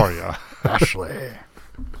 how are you? Ashley.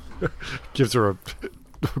 Gives her a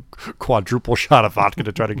quadruple shot of vodka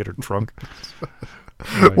to try to get her drunk.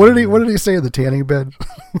 What did he say in the tanning bed?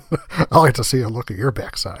 I like to see a look at your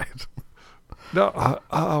backside. No,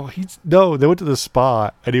 they went to the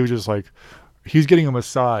spa, and he was just like, he's getting a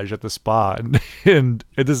massage at the spa, and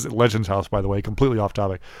this is Legends House, by the way, completely off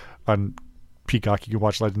topic. On Peacock, you can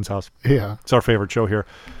watch Legends House. Yeah, it's our favorite show here.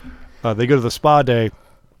 They go to the spa day.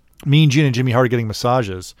 Mean Gene and Jimmy Hart are getting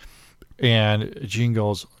massages, and Gene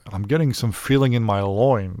goes, "I'm getting some feeling in my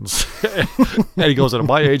loins," and he goes, "At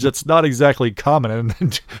my age, that's not exactly common." And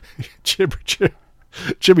then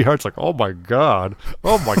Jimmy Hart's like, "Oh my god,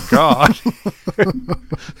 oh my god."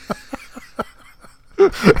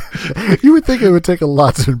 You would think it would take a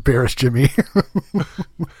lot to embarrass Jimmy.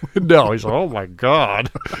 No, he's like, oh my god.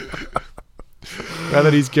 And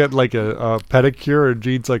then he's getting like a pedicure, and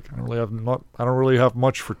Gene's like, I don't really have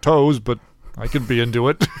much for toes, but I can be into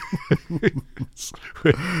it.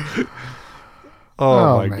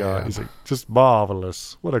 Oh my god, he's like, just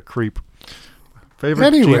marvelous. What a creep. Favorite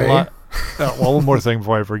anyway. Gene line. One more thing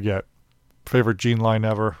before I forget. Favorite Gene line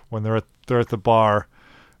ever, when they're at the bar.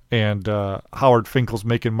 And Howard Finkel's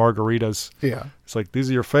making margaritas. Yeah. It's like, these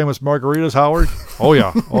are your famous margaritas, Howard? Oh,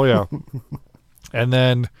 yeah. Oh, yeah. And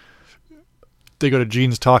then they go to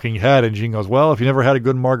Gene's talking head, and Gene goes, well, if you never had a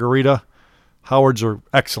good margarita, Howard's are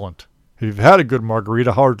excellent. If you've had a good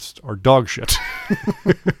margarita, Howard's are dog shit.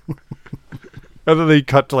 And then they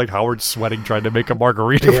cut to, like, Howard sweating trying to make a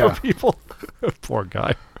margarita for people. Poor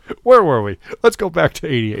guy. Where were we? Let's go back to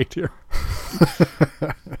 88 here.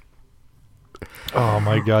 Oh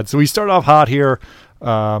my god! So we start off hot here.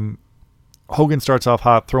 Hogan starts off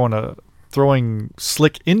hot, throwing a throwing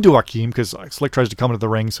Slick into Akeem because Slick tries to come into the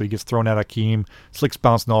ring, so he gets thrown at Akeem. Slick's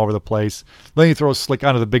bouncing all over the place. Then he throws Slick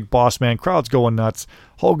onto the big boss man. Crowd's going nuts.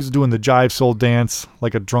 Hogan's doing the jive soul dance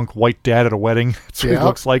like a drunk white dad at a wedding. That's what he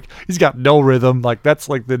looks like. He's got no rhythm. Like, that's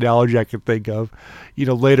like the analogy I can think of. You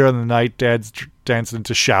know, later in the night, Dad's dancing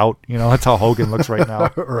to Shout. You know, that's how Hogan looks right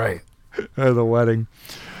now. Right. At the wedding.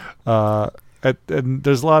 And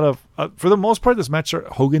there's a lot of, for the most part, this match,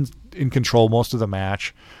 Hogan's in control most of the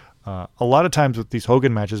match. A lot of times with these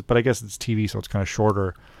Hogan matches, but I guess it's TV, so it's kind of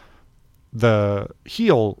shorter, the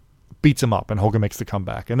heel beats him up and Hogan makes the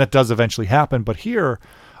comeback. And that does eventually happen. But here,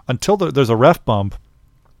 until there's a ref bump,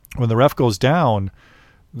 when the ref goes down,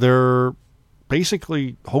 they're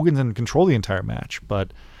basically, Hogan's in control the entire match.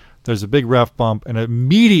 But there's a big ref bump, and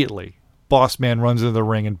immediately Boss Man runs into the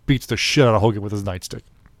ring and beats the shit out of Hogan with his nightstick.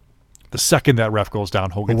 The second that ref goes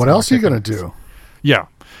down, Hogan's what else are you going to do? Yeah.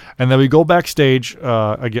 And then we go backstage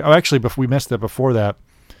again. Oh, actually, we missed that before that.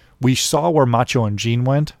 We saw where Macho and Gene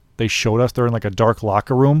went. They showed us they're in like a dark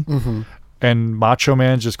locker room. Mm-hmm. And Macho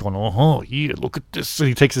Man's just going, oh, yeah, look at this. So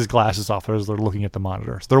he takes his glasses off as they're looking at the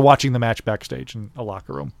monitors. They're watching the match backstage in a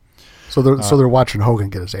locker room. So they're watching Hogan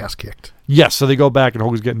get his ass kicked. Yes. So they go back and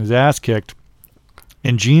Hogan's getting his ass kicked.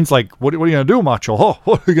 And Gene's like, what are you going to do, Macho? Oh,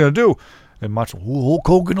 what are you going to do? And Macho, Hulk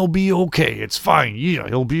Hogan will be okay. It's fine. Yeah,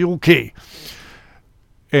 he'll be okay.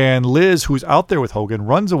 And Liz, who's out there with Hogan,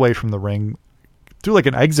 runs away from the ring through like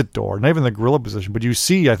an exit door, not even the gorilla position. But you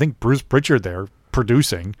see, I think, Bruce Pritchard there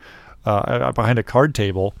producing behind a card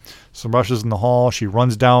table. Some rushes in the hall. She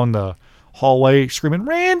runs down the hallway screaming,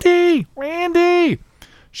 Randy! Randy!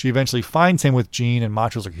 She eventually finds him with Gene, and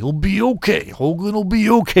Macho's like, he'll be okay. Hogan will be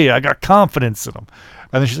okay. I got confidence in him.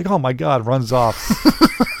 And then she's like, oh, my God, runs off.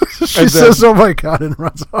 She says, oh, my God, and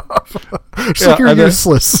runs off. She's like, you're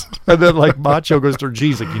useless. And then, like, Macho goes to her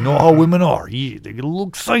G's, like, you know how women are. Yeah, they get a little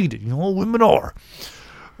excited. You know how women are.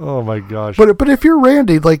 Oh, my gosh. But if you're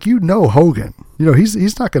Randy, like, you know Hogan. You know,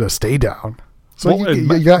 he's not going to stay down. So well,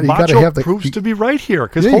 you got to have the... proves to be right here.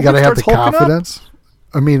 Because you got to have the confidence.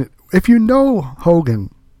 I mean, if you know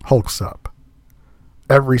Hogan hulks up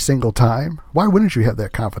every single time, why wouldn't you have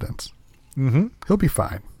that confidence? Mm-hmm. He'll be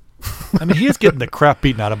fine. I mean, he is getting the crap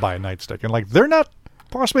beaten out of by a nightstick. And, like,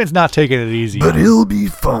 Boss Man's not taking it easy. But he'll be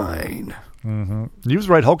fine. Mm-hmm. He was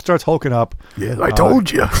right. Hulk starts hulking up. Yeah, I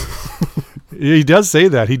told you. He does say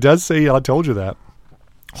that. He does say, I told you that.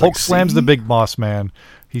 Hulk slams the big Boss Man.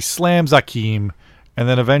 He slams Akeem. And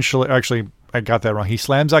then eventually, actually, I got that wrong. He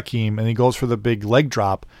slams Akeem, and he goes for the big leg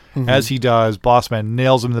drop. Mm-hmm. As he does, Boss Man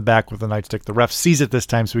nails him in the back with the nightstick. The ref sees it this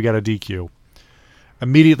time, so we got a DQ.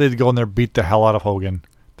 Immediately, they go in there, beat the hell out of Hogan.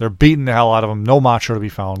 They're beating the hell out of him. No Macho to be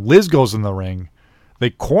found. Liz goes in the ring. They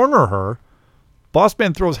corner her. Boss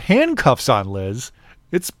Man throws handcuffs on Liz.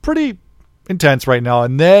 It's pretty intense right now.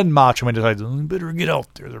 And then Macho Man decides, better get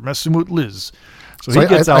out there. They're messing with Liz. So he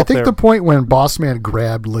gets out there. I think the point when Boss Man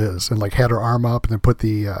grabbed Liz and like had her arm up and then put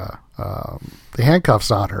the handcuffs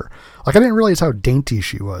on her, like I didn't realize how dainty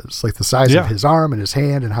she was. Like the size of his arm and his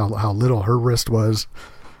hand and how little her wrist was.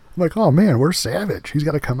 I'm like, oh man, where's Savage? He's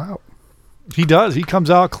got to come out. He does. He comes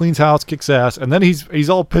out, cleans house, kicks ass, and then he's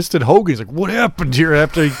all pissed at Hogan. He's like, "What happened here?"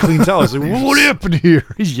 After he cleans house, like, "What happened here?"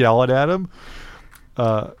 He's yelling at him.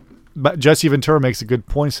 But Jesse Ventura makes a good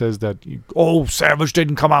point. Says that, Savage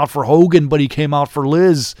didn't come out for Hogan, but he came out for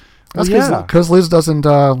Liz. That's because Liz doesn't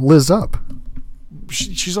Liz up.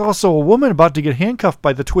 She's also a woman about to get handcuffed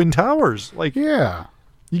by the Twin Towers. Like, yeah,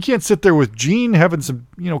 you can't sit there with Gene having some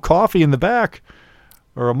coffee in the back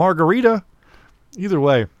or a margarita. Either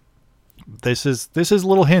way. This is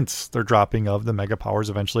little hints they're dropping of the Mega Powers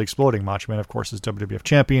eventually exploding. Macho Man, of course, is WWF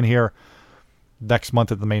champion here. Next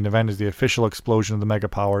month at the main event is the official explosion of the Mega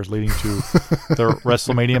Powers, leading to the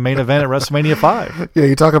WrestleMania main event at WrestleMania 5. Yeah,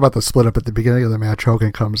 you talk about the split up at the beginning of the match.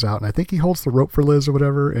 Hogan comes out, and I think he holds the rope for Liz or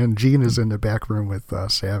whatever, and Gene is in the back room with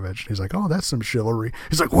Savage. He's like, oh, that's some chivalry.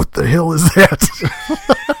 He's like, what the hell is that?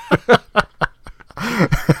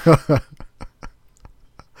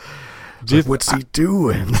 Like, what's he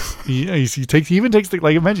doing? Yeah, he even takes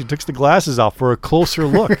like I mentioned, takes the glasses off for a closer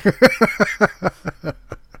look.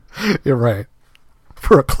 You're right.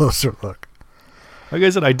 For a closer look. Like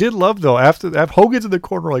I said, I did love though after Hogan's in the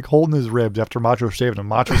corner like holding his ribs after Macho saved him.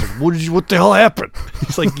 Macho's like, what the hell happened?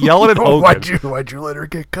 He's like yelling at Hogan. Why'd you let her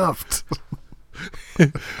get cuffed?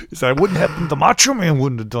 He said, I wouldn't have the Macho Man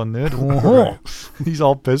wouldn't have done that. Uh-huh. He's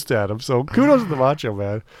all pissed at him. So kudos to the Macho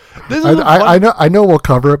Man. I know we'll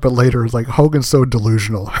cover it, but later it's like Hogan's so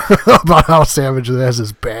delusional about how Savage has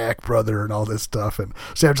his back, brother, and all this stuff, and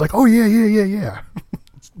Savage's like, oh yeah.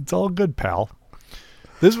 It's all good, pal.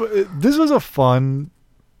 This was a fun,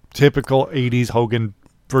 typical '80s Hogan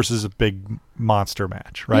versus a big monster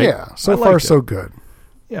match, right? Yeah, so far so good.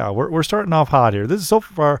 Yeah, we're starting off hot here. This is so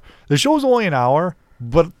far. The show's only an hour,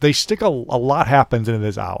 but they stick a lot happens into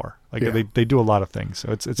this hour. Like they do a lot of things.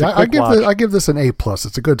 So it's a quick watch. I give this an A+.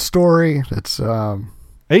 It's a good story. It's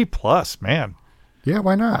A+, man. Yeah,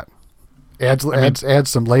 why not? Adds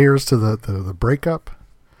some layers to the breakup,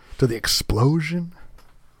 to the explosion.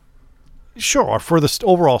 Sure, for the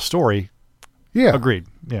overall story. Yeah, agreed.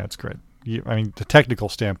 Yeah, it's great. I mean, the technical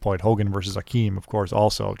standpoint, Hogan versus Akeem, of course,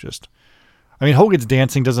 also just. I mean, Hogan's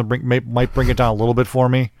dancing might bring it down a little bit for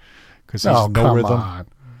me because he's no rhythm. On.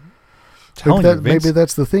 Maybe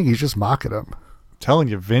that's the thing. He's just mocking him. Telling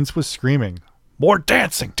you, Vince was screaming, "More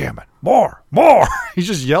dancing, damn it! More!" He's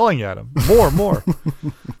just yelling at him, more.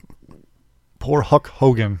 Poor Hulk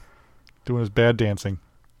Hogan doing his bad dancing.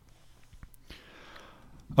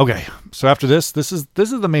 Okay, so after this is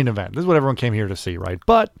the main event. This is what everyone came here to see, right?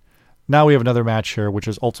 But now we have another match here, which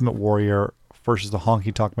is Ultimate Warrior versus the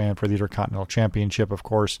Honky Tonk Man for the Intercontinental Championship, of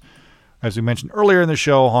course. As we mentioned earlier in the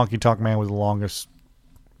show, Honky Tonk Man was the longest,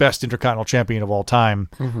 best Intercontinental Champion of all time.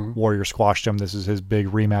 Mm-hmm. Warrior squashed him. This is his big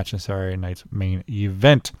rematch in Saturday night's main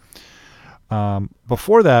event.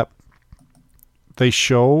 Before that, they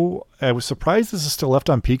show, I was surprised this is still left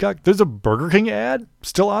on Peacock. There's a Burger King ad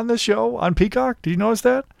still on this show on Peacock. Did you notice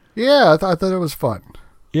that? Yeah, I thought it was fun.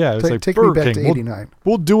 Yeah, it's like take Burger me back King. to 89.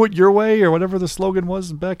 We'll do it your way, or whatever the slogan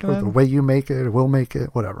was back then. The way you make it, we'll make it,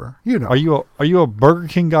 whatever. You know. Are you a Burger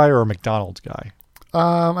King guy or a McDonald's guy?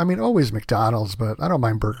 I mean, always McDonald's, but I don't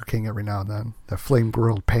mind Burger King every now and then. The flame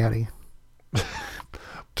grilled patty. Did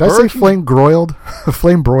I say flame broiled?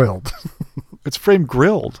 Flame broiled. It's flame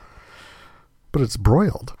grilled, but it's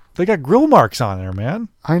broiled. They got grill marks on there, man.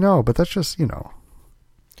 I know, but that's just You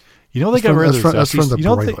know they got rid of their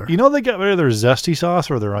zesty. You know they got rid of their zesty sauce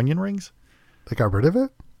or their onion rings. They got rid of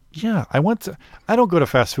it. Yeah, I don't go to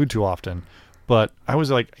fast food too often, but I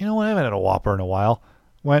was like, you know what? I haven't had a Whopper in a while.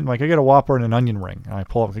 I get a Whopper and an onion ring, and I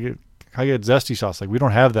pull up. I get zesty sauce. Like, we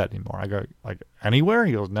don't have that anymore. I go, like, anywhere?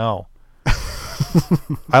 He goes, no.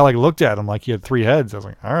 I looked at him like he had 3 heads. I was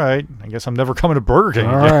like, all right, I guess I'm never coming to Burger King.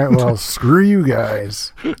 All right, well, screw you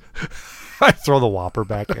guys. I throw the Whopper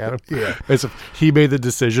back at him. Yeah. He made the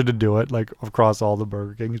decision to do it, like, across all the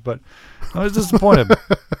Burger Kings, but I was disappointed.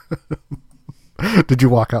 Did you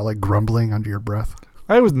walk out, like, grumbling under your breath?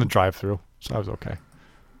 I was in the drive-thru, so I was okay.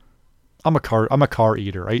 I'm a car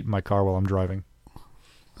eater. I eat in my car while I'm driving.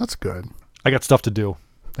 That's good. I got stuff to do.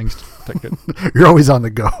 Things to get. You're always on the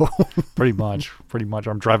go. Pretty much.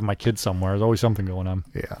 I'm driving my kids somewhere. There's always something going on.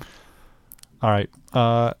 Yeah. All right.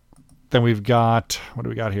 Then we've got, what do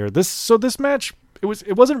we got here? This match,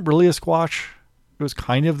 it wasn't really a squash. It was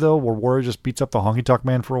kind of, though, where Warrior just beats up the Honky Tonk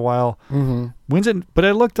Man for a while. Mm-hmm. Wins it, but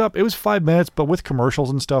I looked up, it was 5 minutes, but with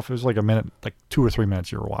commercials and stuff, it was like a minute, like 2 or 3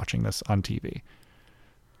 minutes you were watching this on TV.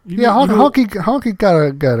 Honky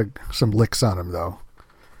got some licks on him, though.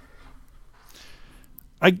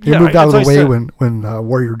 He moved out of the way when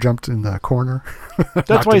Warrior jumped in the corner.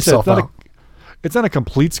 That's why I said it's not a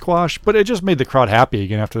complete squash, but it just made the crowd happy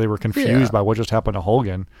again after they were confused by what just happened to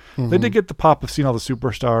Hogan. Mm-hmm. They did get the pop of seeing all the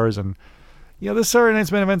superstars, and this Saturday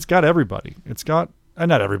night's main event's got everybody. It's got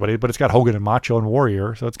not everybody, but it's got Hogan and Macho and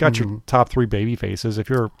Warrior, so it's got your top 3 baby faces. If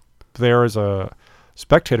you're there as a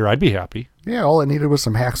spectator, I'd be happy. Yeah, all it needed was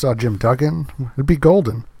some hacksaw Jim Duggan. It'd be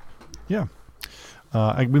golden. Yeah.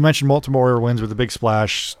 We mentioned Ultimate Warrior wins with a big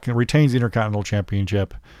splash, retains the Intercontinental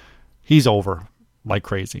Championship. He's over like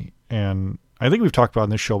crazy. And I think we've talked about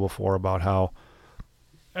in this show before about how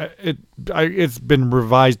it's been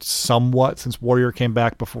revised somewhat since Warrior came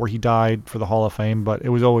back before he died for the Hall of Fame, but it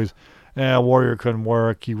was always, Warrior couldn't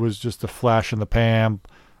work. He was just a flash in the pan.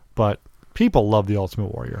 But people love the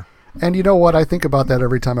Ultimate Warrior. And you know what? I think about that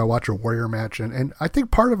every time I watch a Warrior match. And I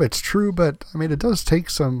think part of it's true, but I mean, it does take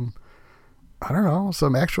some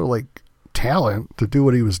actual talent to do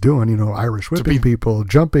what he was doing, Irish whipping people,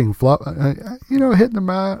 jumping, hitting the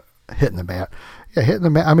mat. Yeah, hitting the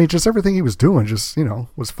mat. I mean, just everything he was doing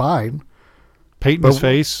was fine. Painting his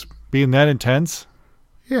face, being that intense.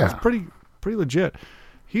 Yeah. It's pretty legit.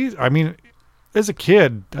 As a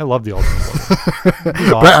kid, I loved the Ultimate Warrior.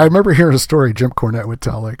 Awesome. But I remember hearing a story Jim Cornette would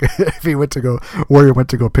tell, if he Warrior went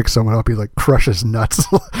to go pick someone up, he'd crush his nuts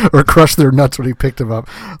or crush their nuts when he picked him up.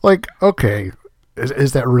 Okay,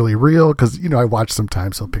 is that really real? Because, I watch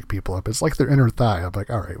sometimes he'll pick people up. It's like their inner thigh. I'm like,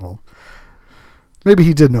 all right, well, maybe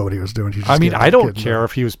he did know what he was doing. I don't care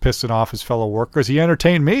if he was pissing off his fellow workers. He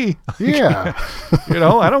entertained me. Yeah.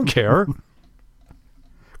 I don't care.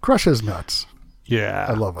 Crush his nuts. Yeah.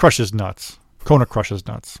 I love it. Crush his nuts. Kona crushes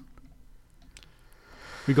nuts.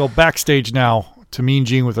 We go backstage now to Mean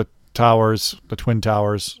Gene with a Towers, the Twin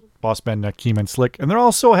Towers, Boss Man, Akeem, and Slick, and they're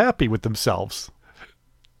all so happy with themselves.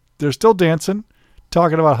 They're still dancing,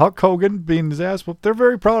 talking about Hulk Hogan being his ass, but they're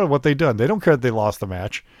very proud of what they've done. They don't care that they lost the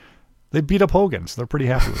match. They beat up Hogan, so they're pretty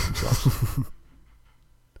happy with themselves.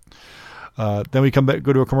 Then we come back,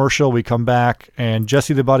 go to a commercial. We come back, and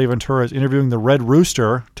Jesse the Body Ventura is interviewing the Red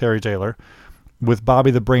Rooster, Terry Taylor, with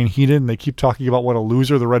Bobby the Brain Heenan. They keep talking about what a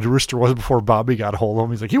loser the Red Rooster was before Bobby got a hold of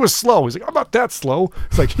him. He's like, he was slow. He's like, I'm not that slow.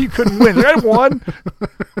 It's like, he couldn't win. I won.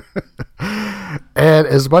 And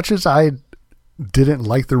as much as I didn't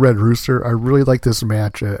like the Red Rooster, I really like this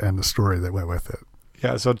match and the story that went with it.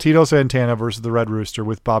 Yeah, so Tito Santana versus the Red Rooster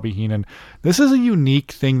with Bobby Heenan. This is a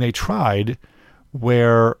unique thing they tried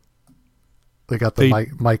where they got the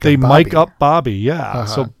mic. They and Bobby. mic up Bobby, yeah. Uh-huh.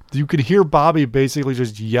 So you could hear Bobby basically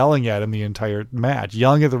just yelling at him the entire match,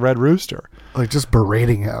 yelling at the Red Rooster. Like just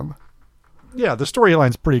berating him. Yeah, the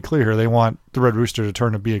storyline's pretty clear. They want the Red Rooster to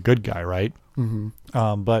turn to be a good guy, right?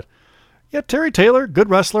 Mm-hmm. But yeah, Terry Taylor, good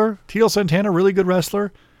wrestler. Tito Santana, really good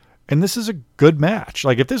wrestler. And this is a good match.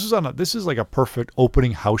 Like if this was this is like a perfect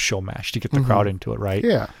opening house show match to get the crowd into it, right?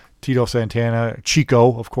 Yeah. Tito Santana,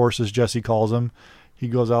 Chico, of course, as Jesse calls him. He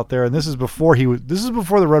goes out there, and this is before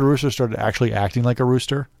the Red Rooster started actually acting like a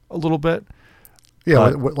rooster a little bit. Yeah,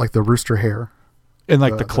 like the rooster hair. And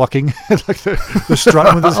like the clucking, like the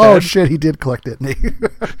strutting with his head. Oh shit, he did cluck, didn't he?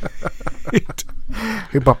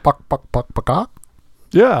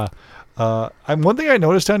 Yeah. One thing I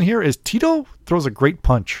noticed down here is Tito throws a great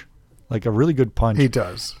punch, like a really good punch. He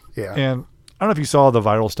does, yeah. And I don't know if you saw the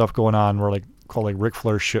viral stuff going on where called Ric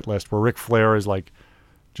Flair's shit list, where Ric Flair is like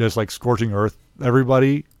just like scorching earth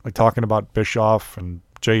everybody, like talking about Bischoff and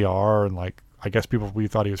JR and like I guess people we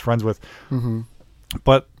thought he was friends with. Mm-hmm.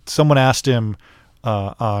 But someone asked him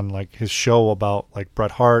on like his show about like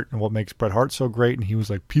Bret Hart and what makes Bret Hart so great, and he was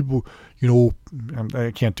like, people,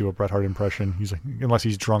 I can't do a Bret Hart impression. He's like, unless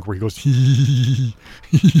he's drunk, where he goes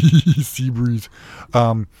sea breeze.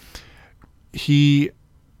 He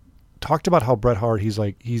talked about how Bret Hart, he's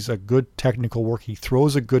a good technical work. He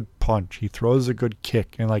throws a good punch. He throws a good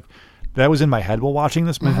kick, and like that was in my head while watching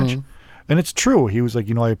this match. Mm-hmm. And it's true. He was like,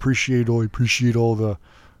 I appreciate all the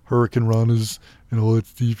Hurricane Ranas and all that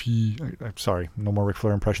stuff. I'm sorry, no more Ric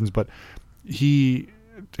Flair impressions, but it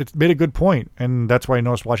made a good point, and that's why I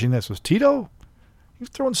noticed watching this was Tito. He was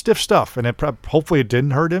throwing stiff stuff, and hopefully it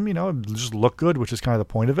didn't hurt him. It just looked good, which is kind of the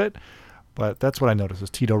point of it. But that's what I noticed is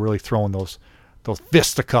Tito really throwing those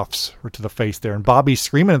fisticuffs to the face there, and Bobby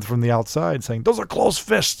screaming from the outside saying, "Those are close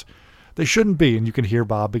fists. They shouldn't be." And you can hear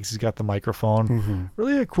Bob because he's got the microphone. Mm-hmm.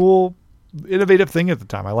 Really a cool, innovative thing at the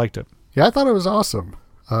time. I liked it. Yeah, I thought it was awesome.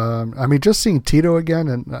 Just seeing Tito again,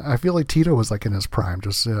 and I feel like Tito was like in his prime.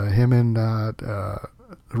 Just him and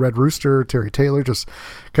Red Rooster, Terry Taylor, just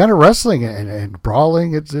kind of wrestling and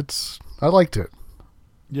brawling. I liked it.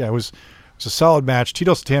 Yeah, it was a solid match.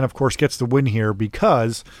 Tito Santana, of course, gets the win here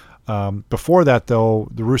because before that, though,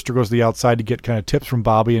 the Rooster goes to the outside to get kind of tips from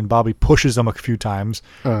Bobby, and Bobby pushes him a few times,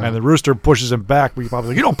 and the Rooster pushes him back. But Bobby's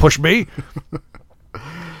like, "You don't push me."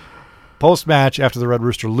 Post-match, after the Red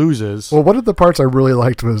Rooster loses. Well, one of the parts I really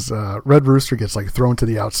liked was Red Rooster gets like thrown to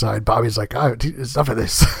the outside. Bobby's like, enough of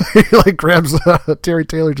this. He like grabs Terry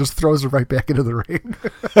Taylor, just throws him right back into the ring.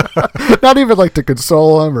 Not even like to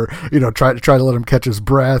console him or try to let him catch his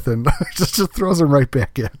breath, and just throws him right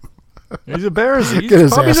back in. He's embarrassed.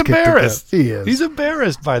 Bobby's embarrassed. He is. He's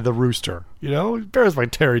embarrassed by the Rooster. He's embarrassed by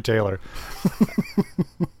Terry Taylor.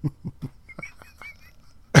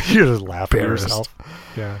 You're just laughing at yourself.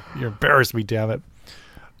 Yeah, you're embarrassed me, damn it.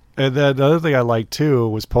 And then the other thing I liked too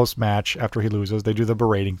was post-match after he loses, they do the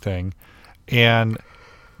berating thing, and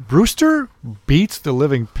Rooster beats the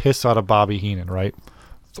living piss out of Bobby Heenan. Right,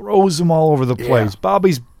 throws him all over the place. Yeah.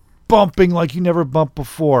 Bobby's bumping like you never bumped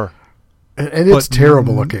before, and it's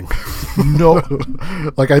terrible looking. No,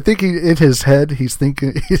 like I think in his head he thinks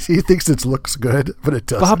it looks good, but it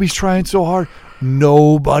doesn't. Bobby's trying so hard.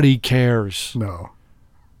 Nobody cares. No.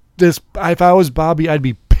 If I was Bobby, I'd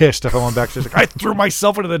be pissed if I went backstage. Like, I threw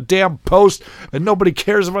myself into the damn post, and nobody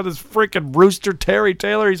cares about this freaking Rooster Terry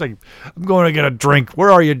Taylor. He's like, I'm going to get a drink.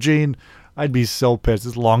 Where are you, Gene? I'd be so pissed.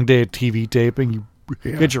 It's a long day of TV taping. You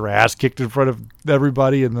get your ass kicked in front of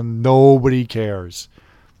everybody, and then nobody cares.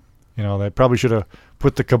 They probably should have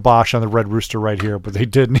put the kibosh on the Red Rooster right here, but they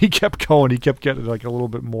didn't. He kept going. He kept getting like a little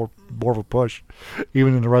bit more of a push,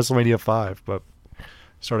 even in the WrestleMania 5. But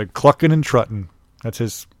started clucking and trutting. That's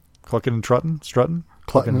his. Clucking and strutting?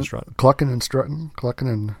 Clucking and strutting. Clucking and strutting. Clucking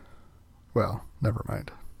and... Well, never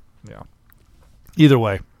mind. Yeah. Either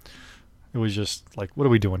way, it was just like, what are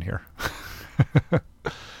we doing here?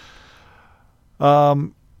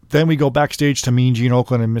 Then we go backstage to Mean Gene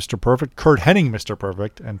Okerlund and Mr. Perfect. Kurt Hennig, Mr.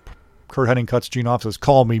 Perfect. And Kurt Hennig cuts Gene off and says,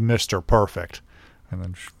 call me Mr. Perfect. And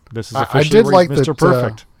then this is officially I did like Mr. that,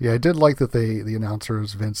 Perfect. I did like that the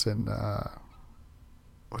announcers, Vince and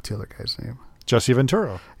what's the other guy's name? Jesse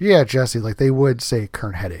Ventura. Yeah, Jesse. Like they would say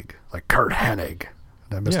Kurt Hennig. Like Kurt Hennig.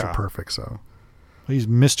 And Mr. Perfect, so. He's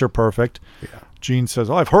Mr. Perfect. Yeah. Gene says,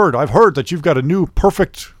 I've heard that you've got a new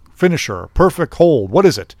perfect finisher, perfect hold. What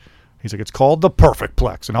is it? He's like, it's called the Perfect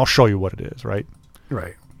Plex, and I'll show you what it is, right?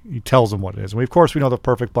 Right. He tells him what it is. And of course, we know the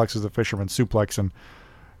Perfect Plex is the Fisherman's Suplex, and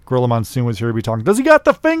Gorilla Monsoon was here to be talking. Does he got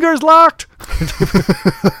the fingers locked?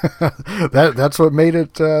 That's what made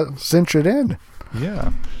it cinch it in.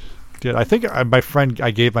 Yeah. Did I think I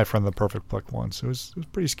gave my friend the Perfect Plex once. It was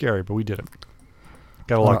pretty scary, but we did it.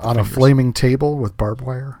 Got a lot on a flaming table with barbed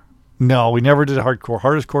wire? No, we never did hardcore.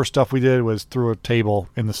 Hardest core stuff we did was through a table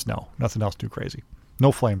in the snow. Nothing else too crazy.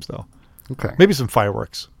 No flames, though. Okay. Maybe some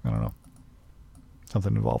fireworks. I don't know.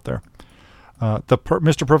 Something involved there.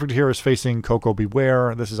 Mr. Perfect here is facing Coco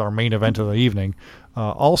Beware. This is our main event of the evening.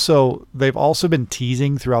 They've also been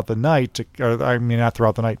teasing throughout the night. Not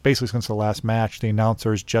throughout the night. Basically, since the last match, the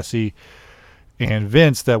announcers, Jesse and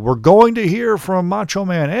Vince, that we're going to hear from Macho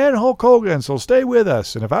Man and Hulk Hogan, so stay with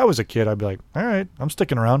us. And if I was a kid, I'd be like, all right, I'm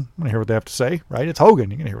sticking around. I'm going to hear what they have to say, right? It's Hogan.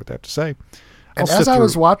 You're going to hear what they have to say. And as I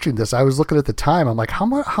was watching this, I was looking at the time. I'm like, how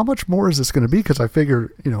much more is this going to be? Because I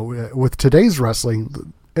figure, with today's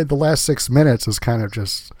wrestling, the last 6 minutes is kind of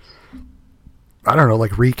just, I don't know,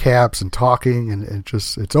 like recaps and talking, and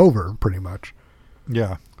it's over pretty much.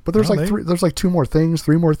 Yeah. But there's like 3 more things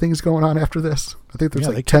going on after this. I think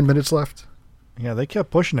there's 10 minutes left. Yeah, they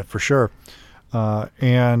kept pushing it for sure.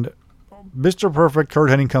 And Mr. Perfect, Kurt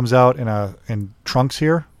Hennig comes out in trunks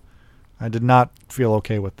here. I did not feel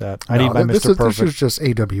okay with that. I need my Mr. Perfect. This is just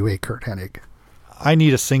AWA Kurt Hennig. I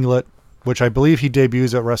need a singlet, which I believe he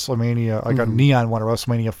debuts at WrestleMania. I got a neon one at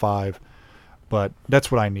WrestleMania 5, but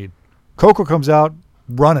that's what I need. Coco comes out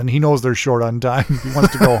running. He knows they're short on time. He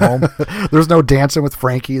wants to go home. There's no dancing with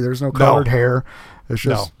Frankie. There's no colored hair. It's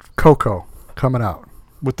just Coco coming out.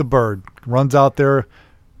 With the bird. Runs out there,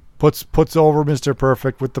 puts over Mr.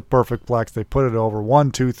 Perfect with the Perfect Plex. They put it over.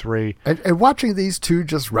 1, 2, 3. And watching these two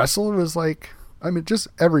just wrestle was like, I mean, just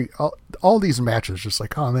all these matches, just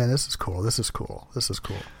like, oh man, this is cool. This is cool. This is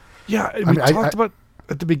cool. Yeah, we talked about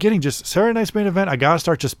at the beginning, just Saturday night's main event. I gotta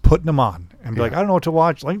start just putting them on and be like, I don't know what to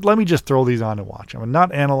watch. Like, let me just throw these on and watch them and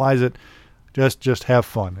not analyze it. Just have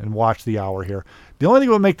fun and watch the hour here. The only thing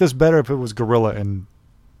that would make this better if it was Gorilla and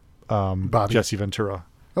Jesse Ventura.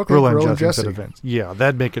 Okay, Gorilla and Jesse. instead of Vince. Yeah,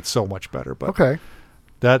 that'd make it so much better. But okay,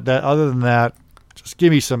 that other than that, just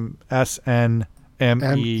give me some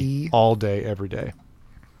SNME all day, every day.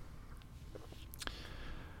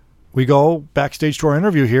 We go backstage to our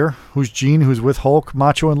interview here. Who's Gene? Who's with Hulk,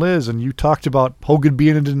 Macho, and Liz? And you talked about Hogan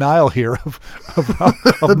being in denial here of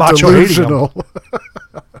Macho hating him.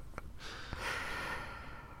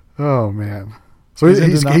 Oh man. So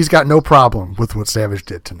he's got no problem with what Savage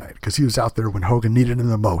did tonight because he was out there when Hogan needed him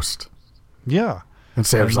the most. Yeah. And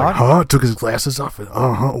Savage's like, took his glasses off and,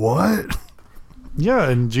 what? Yeah,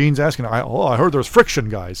 and Gene's asking, I heard there's friction,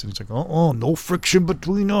 guys. And he's like, no friction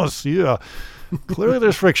between us. Yeah. Clearly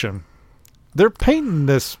there's friction. They're painting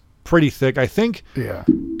this pretty thick. I think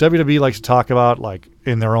WWE likes to talk about, like,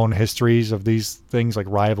 in their own histories of these things, like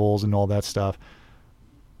rivals and all that stuff.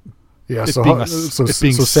 Yeah, it's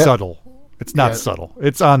being subtle. It's not subtle.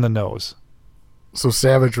 It's on the nose. So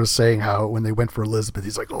Savage was saying how when they went for Elizabeth,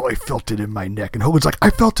 he's like, I felt it in my neck. And Hogan's like, I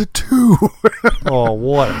felt it too. Oh,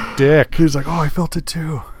 what a dick. He's like, I felt it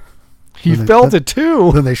too. He felt it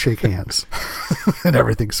too. Then they shake hands. And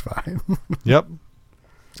everything's fine. Yep.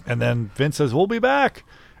 And then Vince says, we'll be back.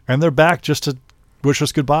 And they're back just to wish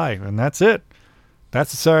us goodbye. And that's it. That's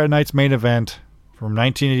the Saturday night's main event from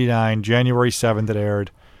 1989, January 7th it aired.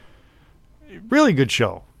 Really good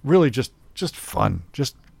show. Really just fun,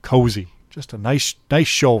 just cozy, just a nice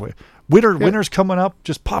show. Winter's coming up.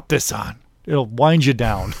 Just pop this on. It'll wind you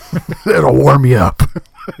down. It'll warm you up.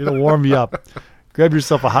 It'll warm you up. Grab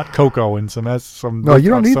yourself a hot cocoa and some. No, you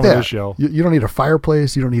don't need that. Of the show. You don't need a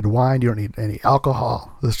fireplace. You don't need wine. You don't need any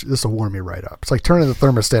alcohol. This will warm you right up. It's like turning the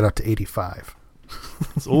thermostat up to 85.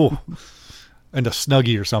 Oh, and a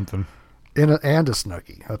Snuggie or something. And a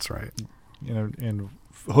Snuggie. That's right. In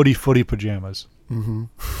hoodie footy pajamas. Mm-hmm.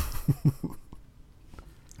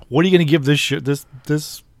 What are you going to give this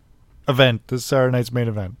event, this Saturday night's main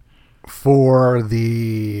event? For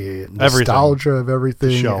the nostalgia of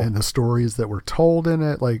everything the and the stories that were told in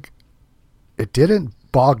it, like, it didn't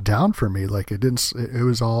bogged down for me. Like it didn't. It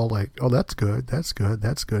was all like, oh, that's good, that's good,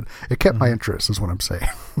 that's good. It kept my interest, is what I'm saying.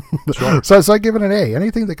 Sure. So I give it an A.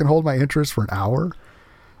 Anything that can hold my interest for an hour,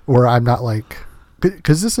 where I'm not like,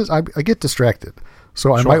 because this is I get distracted.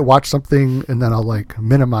 So I might watch something and then I'll like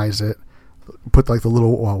minimize it, put like the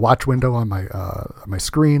little watch window on my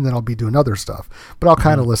screen. Then I'll be doing other stuff, but I'll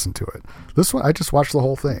kind of listen to it. This one, I just watched the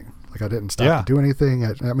whole thing. Like I didn't stop to do anything.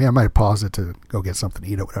 I mean, I might pause it to go get something to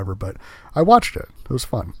eat or whatever, but I watched it. It was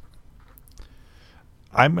fun.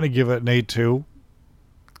 I'm going to give it an A too,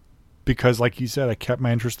 because like you said, I kept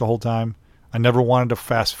my interest the whole time. I never wanted to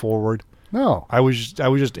fast forward. No, I was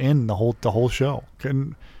just in the whole show.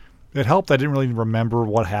 It helped. I didn't really remember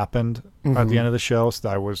what happened at the end of the show, so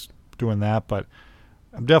I was doing that. But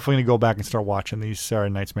I'm definitely going to go back and start watching these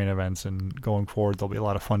Saturday night's main events, and going forward, they'll be a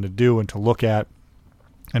lot of fun to do and to look at.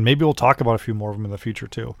 And maybe we'll talk about a few more of them in the future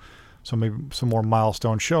too. So maybe some more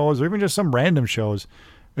milestone shows, or even just some random shows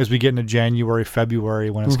as we get into January, February,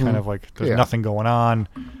 when it's kind of like there's nothing going on.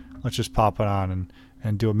 Let's just pop it on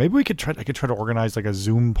and do it. Maybe I could try to organize like a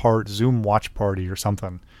Zoom watch party or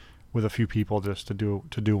something with a few people just to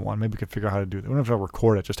do one. Maybe we could figure out how to do that. We don't have to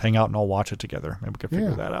record it. Just hang out and all watch it together. Maybe we could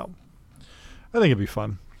figure that out. I think it'd be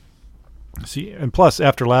fun. See, and plus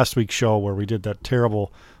after last week's show where we did that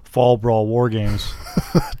terrible Fall Brawl War Games.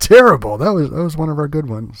 Terrible. That was one of our good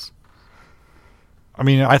ones. I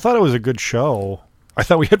mean, I thought it was a good show. I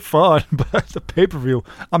thought we had fun, but the pay-per-view,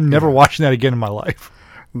 I'm never watching that again in my life.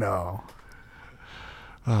 No.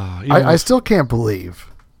 I still can't believe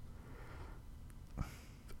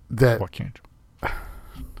that. What can't you?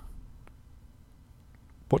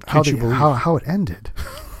 What can't you believe? How it ended.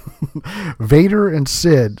 Vader and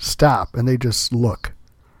Sid stop, and they just look.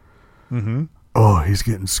 Mm-hmm. Oh, he's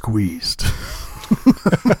getting squeezed by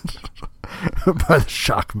the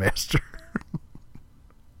Shockmaster.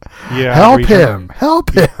 Yeah, help him!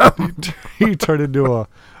 He turned into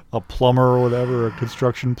a plumber or whatever, a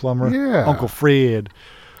construction plumber. Yeah, Uncle Fred.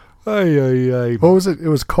 Ay. What was it? It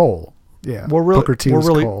was Cole. Yeah, Booker T was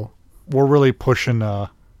Cole. We're really pushing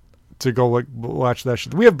to go watch that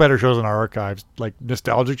shit. We have better shows in our archives, like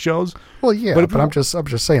nostalgic shows. Well, yeah, but I'm just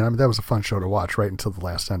saying. I mean, that was a fun show to watch right until the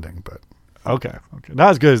last ending, but. Okay. Not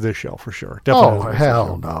as good as this show, for sure. Definitely. Oh,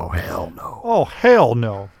 hell no. Oh, hell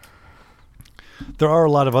no. There are a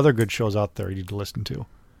lot of other good shows out there you need to listen to.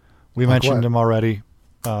 We mentioned them already.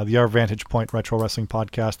 The Our Vantage Point Retro Wrestling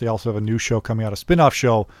Podcast. They also have a new show coming out, a spin-off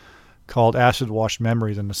show called Acid Wash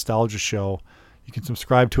Memories, a nostalgia show. You can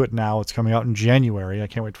subscribe to it now. It's coming out in January. I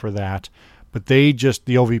can't wait for that. But the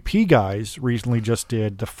OVP guys recently just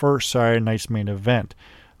did the first Saturday night's main event.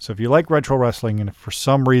 So if you like retro wrestling and if for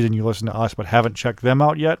some reason you listen to us but haven't checked them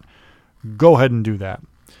out yet, go ahead and do that.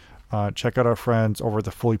 Check out our friends over at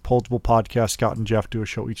the Fully Pultable Podcast. Scott and Jeff do a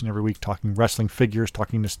show each and every week talking wrestling figures,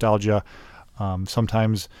 talking nostalgia.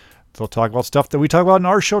 Sometimes they'll talk about stuff that we talk about in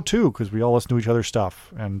our show too, because we all listen to each other's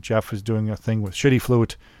stuff. And Jeff is doing a thing with Shitty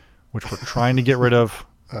Flute, which we're trying to get rid of.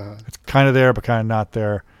 It's kind of there, but kind of not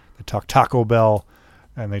there. They talk Taco Bell,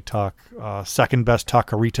 and they talk second best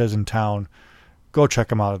taqueritas in town. Go check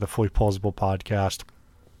them out at the Fully Pulsable Podcast.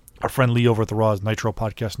 Our friend Lee over at the Raw's Nitro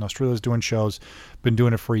Podcast in Australia is doing shows. Been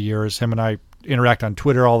doing it for years. Him and I interact on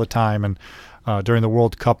Twitter all the time. And during the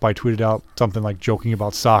World Cup, I tweeted out something like joking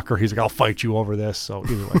about soccer. He's like, I'll fight you over this. So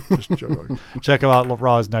either way, just check him out,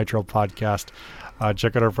 Raw's Nitro Podcast.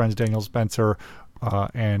 Check out our friends Daniel Spencer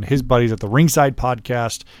and his buddies at the Ringside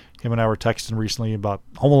Podcast. Him and I were texting recently about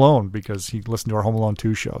Home Alone because he listened to our Home Alone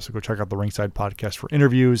 2 show. So go check out the Ringside Podcast for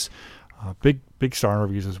interviews. Big star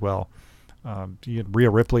interviews as well. You had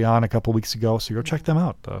Rhea Ripley on a couple weeks ago, so go check them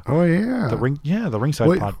out. The Ringside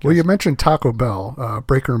Podcast. Well, you mentioned Taco Bell,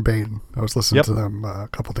 Breaker and Bane. I was listening to them a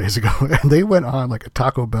couple days ago, and they went on like a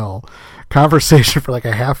Taco Bell conversation for like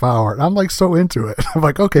a half hour, and I'm like so into it. I'm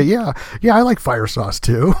like, okay, yeah, I like fire sauce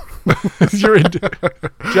too.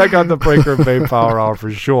 Check out the Breaker and Bane Power Hour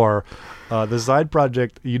for sure. The side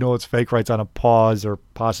project, it's fake right's on a pause or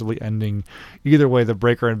possibly ending. Either way, the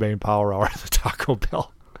Breaker and Bane Power Hour, the Taco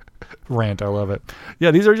Bell rant. I love it.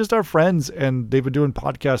 Yeah, these are just our friends, and they've been doing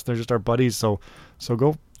podcasts. They're just our buddies. So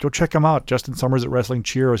go check them out. Justin Summers at Wrestling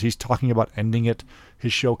Cheers. He's talking about ending it.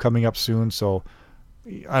 His show coming up soon. So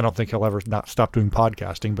I don't think he'll ever not stop doing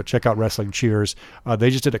podcasting. But check out Wrestling Cheers.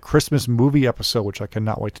 They just did a Christmas movie episode, which I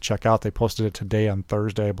cannot wait to check out. They posted it today on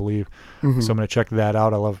Thursday, I believe. Mm-hmm. So I'm going to check that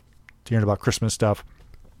out. I love hearing about Christmas stuff.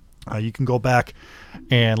 You can go back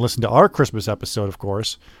and listen to our Christmas episode, of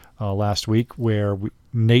course, last week, where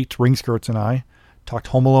Nate Ringskirts and I talked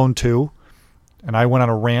Home Alone 2, and I went on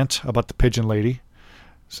a rant about the Pigeon Lady.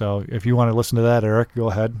 So if you want to listen to that, Eric, go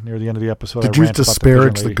ahead. Near the end of the episode, did you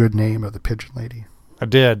disparage the good name of the Pigeon Lady? I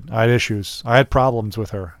did. I had issues. I had problems with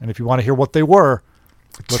her. And if you want to hear what they were,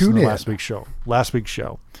 listen to last week's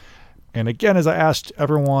show. And again, as I asked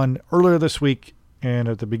everyone earlier this week and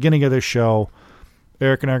at the beginning of this show,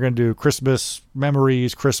 Eric and I are going to do Christmas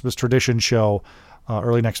memories, Christmas tradition show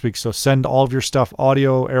early next week. So send all of your stuff,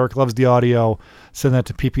 audio. Eric loves the audio. Send that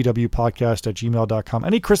to ppwpodcast@gmail.com.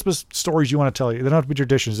 Any Christmas stories you want to tell you. They don't have to be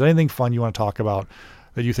traditions. Anything fun you want to talk about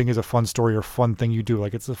that you think is a fun story or fun thing you do.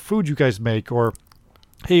 Like it's the food you guys make, or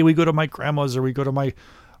hey, we go to my grandma's, or we go to my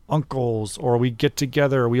uncle's, or we get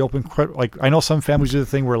together, we open, like I know some families do the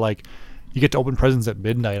thing where like you get to open presents at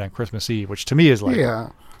midnight on Christmas Eve, which to me is like,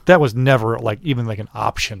 that was never like even like an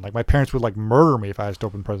option. Like my parents would like murder me if I was to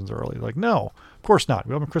open presents early. Like, no, of course not.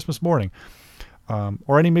 We open Christmas morning.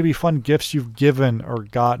 Or any maybe fun gifts you've given or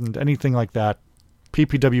gotten, anything like that.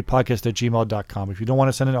 ppwpodcast@gmail.com. If you don't want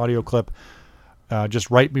to send an audio clip,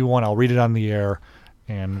 just write me one. I'll read it on the air,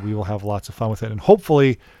 and we will have lots of fun with it. And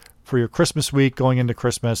hopefully, for your Christmas week going into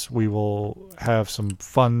Christmas, we will have some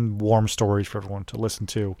fun, warm stories for everyone to listen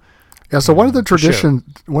to. Yeah. So one of the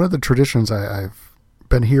traditions I've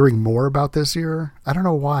been hearing more about this year. I don't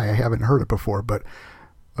know why I haven't heard it before, but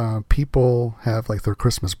people have like their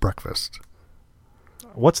Christmas breakfast.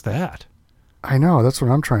 What's that? I know, that's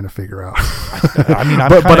what I'm trying to figure out. I mean,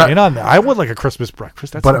 I'm kind of in on that. I would like a Christmas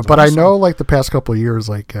breakfast. But awesome. I know, like the past couple of years,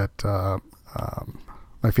 like at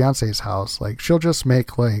my fiance's house, like she'll just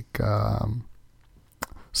make like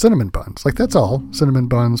cinnamon buns. Like that's all, cinnamon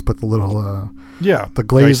buns. Put the little the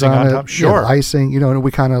glaze on it, top. Sure, the icing. You know, and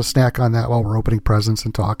we kind of snack on that while we're opening presents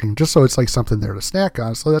and talking, just so it's like something there to snack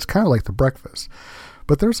on. So that's kind of like the breakfast.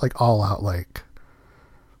 But there's like all out like,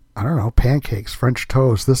 I don't know, pancakes, French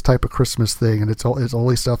toast, this type of Christmas thing, and it's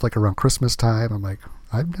only stuff like around Christmas time. I'm like,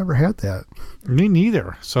 I've never had that. Me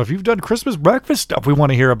neither. So if you've done Christmas breakfast stuff, we want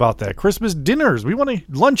to hear about that. Christmas dinners, we want to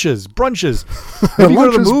lunches, brunches. Maybe you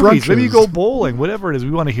go to the movies, maybe you go bowling, whatever it is.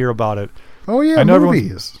 We want to hear about it. Oh yeah, I know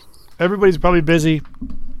movies. Everybody's probably busy.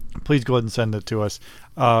 Please go ahead and send it to us.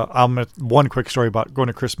 One quick story about going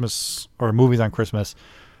to Christmas or movies on Christmas.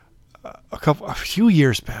 A few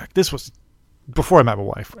years back, this was before I met my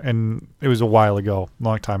wife, and it was a while ago,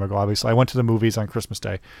 long time ago, obviously. I went to the movies on Christmas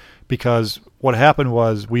Day because what happened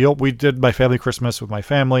was we did my family Christmas with my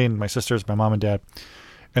family and my sisters, my mom and dad,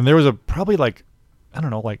 and there was probably like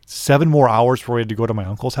 7 more hours before we had to go to my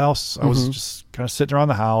uncle's house. I was just kind of sitting around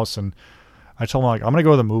the house, and I told him, like, I'm going to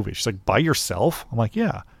go to the movie. She's like, by yourself? I'm like,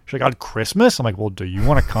 yeah. She's like, on Christmas? I'm like, well, do you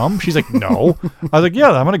want to come? She's like, no. I was like,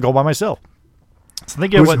 yeah, I'm going to go by myself. So I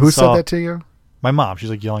think who said that to you? My mom. She's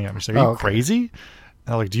like yelling at me. She's like, are you crazy?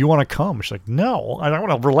 And I'm like, do you want to come? She's like, no, I don't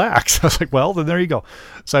want to relax. I was like, well, then there you go.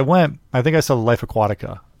 So I went. I think I saw Life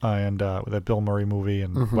Aquatica and that Bill Murray movie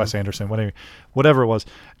and Wes Anderson, whatever it was.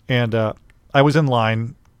 And I was in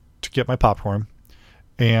line to get my popcorn,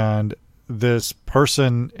 and this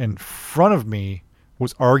person in front of me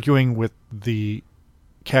was arguing with the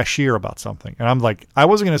cashier about something. And I'm like, I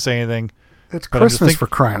wasn't going to say anything. It's Christmas, for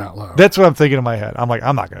crying out loud. That's what I'm thinking in my head. I'm like,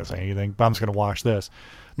 I'm not going to say anything, but I'm just going to watch this.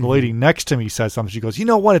 The lady next to me says something. She goes, you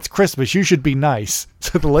know what? It's Christmas. You should be nice.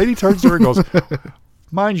 So the lady turns to her and goes,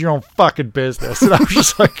 mind your own fucking business. And I was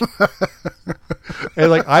just like,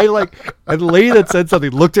 and the lady that said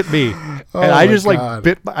something looked at me, and I just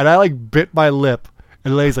bit my lip.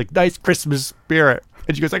 And the lady's like, nice Christmas spirit.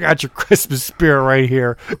 And she goes, I got your Christmas spirit right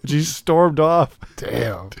here. And she stormed off.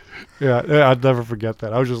 Damn. Yeah, I'd never forget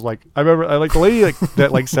that. I was just like, I remember, the lady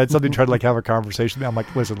that said something, tried to have a conversation with me. I'm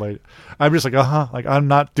like, listen, lady, I'm just like, like, I'm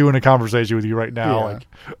not doing a conversation with you right now. Yeah. Like,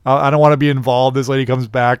 I don't want to be involved. This lady comes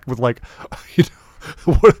back with what is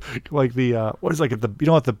at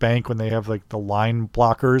the bank when they have like the line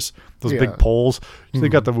blockers, those big poles. So they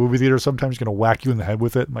got the movie theater. Sometimes going to whack you in the head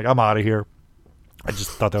with it. I'm like, I'm out of here. I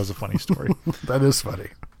just thought that was a funny story. That is funny.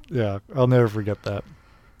 Yeah, I'll never forget that.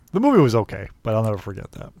 The movie was okay, but I'll never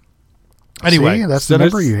forget that. Anyway, see, that's the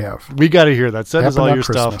number you have. We got to hear that. Send us all your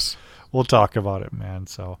Christmas stuff. We'll talk about it, man.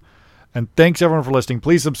 So, and thanks everyone for listening.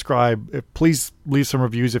 Please subscribe. Please leave some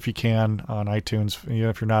reviews if you can on iTunes.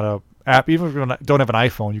 If you're not a app, even if you don't have an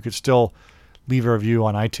iPhone, you could still leave a review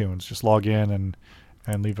on iTunes. Just log in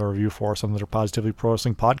and leave a review for us on the Positively Pro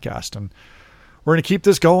Wrestling podcast. And we're going to keep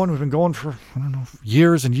this going. We've been going for,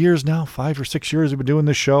 years and years now. 5 or 6 years we've been doing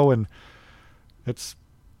this show, and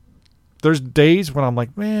there's days when I'm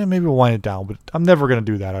like, man, maybe we'll wind it down, but I'm never going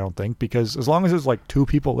to do that, I don't think, because as long as there's like 2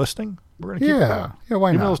 people listening, we're going to keep it going. Yeah,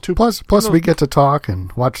 why not? Plus we get to talk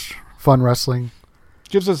and watch fun wrestling.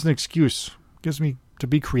 Gives us an excuse. Gives me to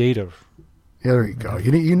be creative. Yeah, there you go.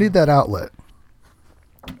 You need that outlet.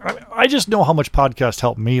 I just know how much podcasts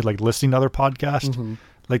help me, like listening to other podcasts.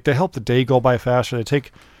 Like they help the day go by faster. They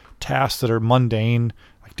take tasks that are mundane,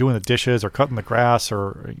 like doing the dishes or cutting the grass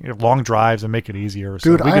or long drives, and make it easier.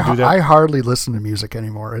 So Dude, we could do that. I hardly listen to music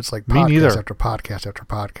anymore. It's like Me podcast neither. after podcast after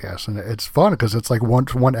podcast, and it's fun because it's like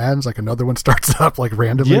one ends, like another one starts up like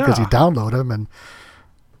randomly because you download them, and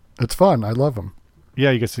it's fun. I love them.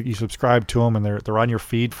 Yeah, you subscribe to them, and they're on your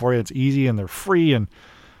feed for you. It's easy and they're free. And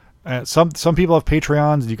some people have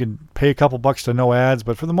Patreons. You can pay a couple bucks to no ads,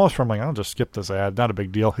 but for the most part, I'm like, I'll just skip this ad. Not a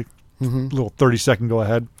big deal. Little 30-second go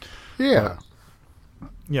ahead. Yeah.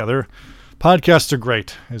 Yeah, their podcasts are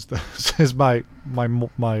great. Is my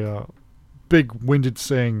big-winded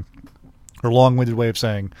saying, or long-winded way of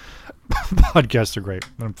saying, podcasts are great.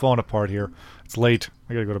 I'm falling apart here. It's late.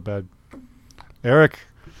 I gotta go to bed. Eric,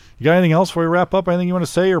 you got anything else before we wrap up? Anything you want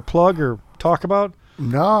to say or plug or talk about?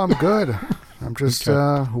 No, I'm good. I'm just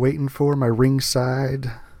waiting for my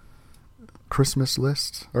ringside Christmas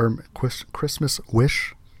list or Christmas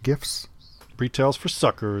wish gifts. Retails for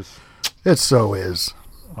suckers. It so is.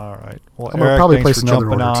 All right. Well, I'm going to Eric, probably thanks place for another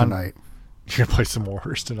jumping order on. tonight. You're going to place some more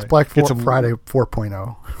orders tonight. Black Get some- Friday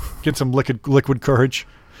 4.0. Get some liquid courage.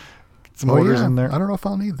 Get some orders in there. I don't know if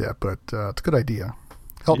I'll need that, but it's a good idea.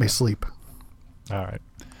 Help me sleep. All right.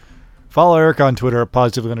 Follow Eric on Twitter at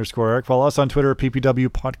 @positively_Eric. Follow us on Twitter at PPW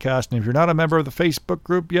Podcast. And if you're not a member of the Facebook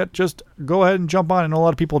group yet, just go ahead and jump on. I know a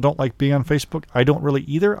lot of people don't like being on Facebook. I don't really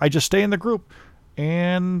either. I just stay in the group.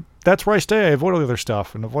 And that's where I stay. I avoid all the other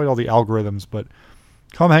stuff and avoid all the algorithms. But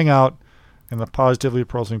come hang out in the Positively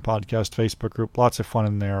Pro Wrestling Podcast Facebook group. Lots of fun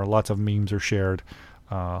in there. Lots of memes are shared.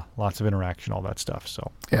 Lots of interaction, all that stuff.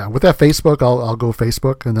 So yeah, with that Facebook, I'll go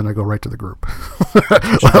Facebook and then I go right to the group.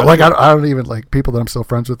 Like I don't even like people that I'm still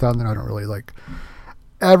friends with on there. I don't really like.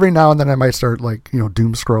 Every now and then I might start like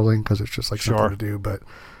doom scrolling because it's just like something to do. But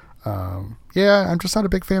yeah, I'm just not a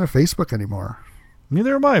big fan of Facebook anymore.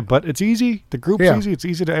 Neither am I. But it's easy. The group's easy. It's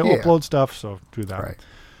easy to upload stuff. So do that. Right.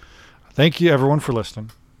 Thank you everyone for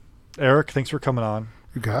listening. Eric, thanks for coming on.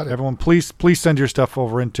 You got it. Everyone, please send your stuff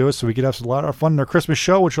over into us so we can have a lot of fun in our Christmas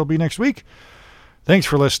show, which will be next week. Thanks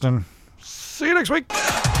for listening. See you next week. It's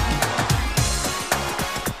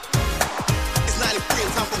 93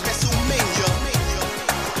 and time for WrestleMania.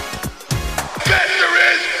 Best there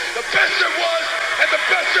is, the best there was, and the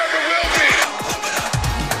best there ever will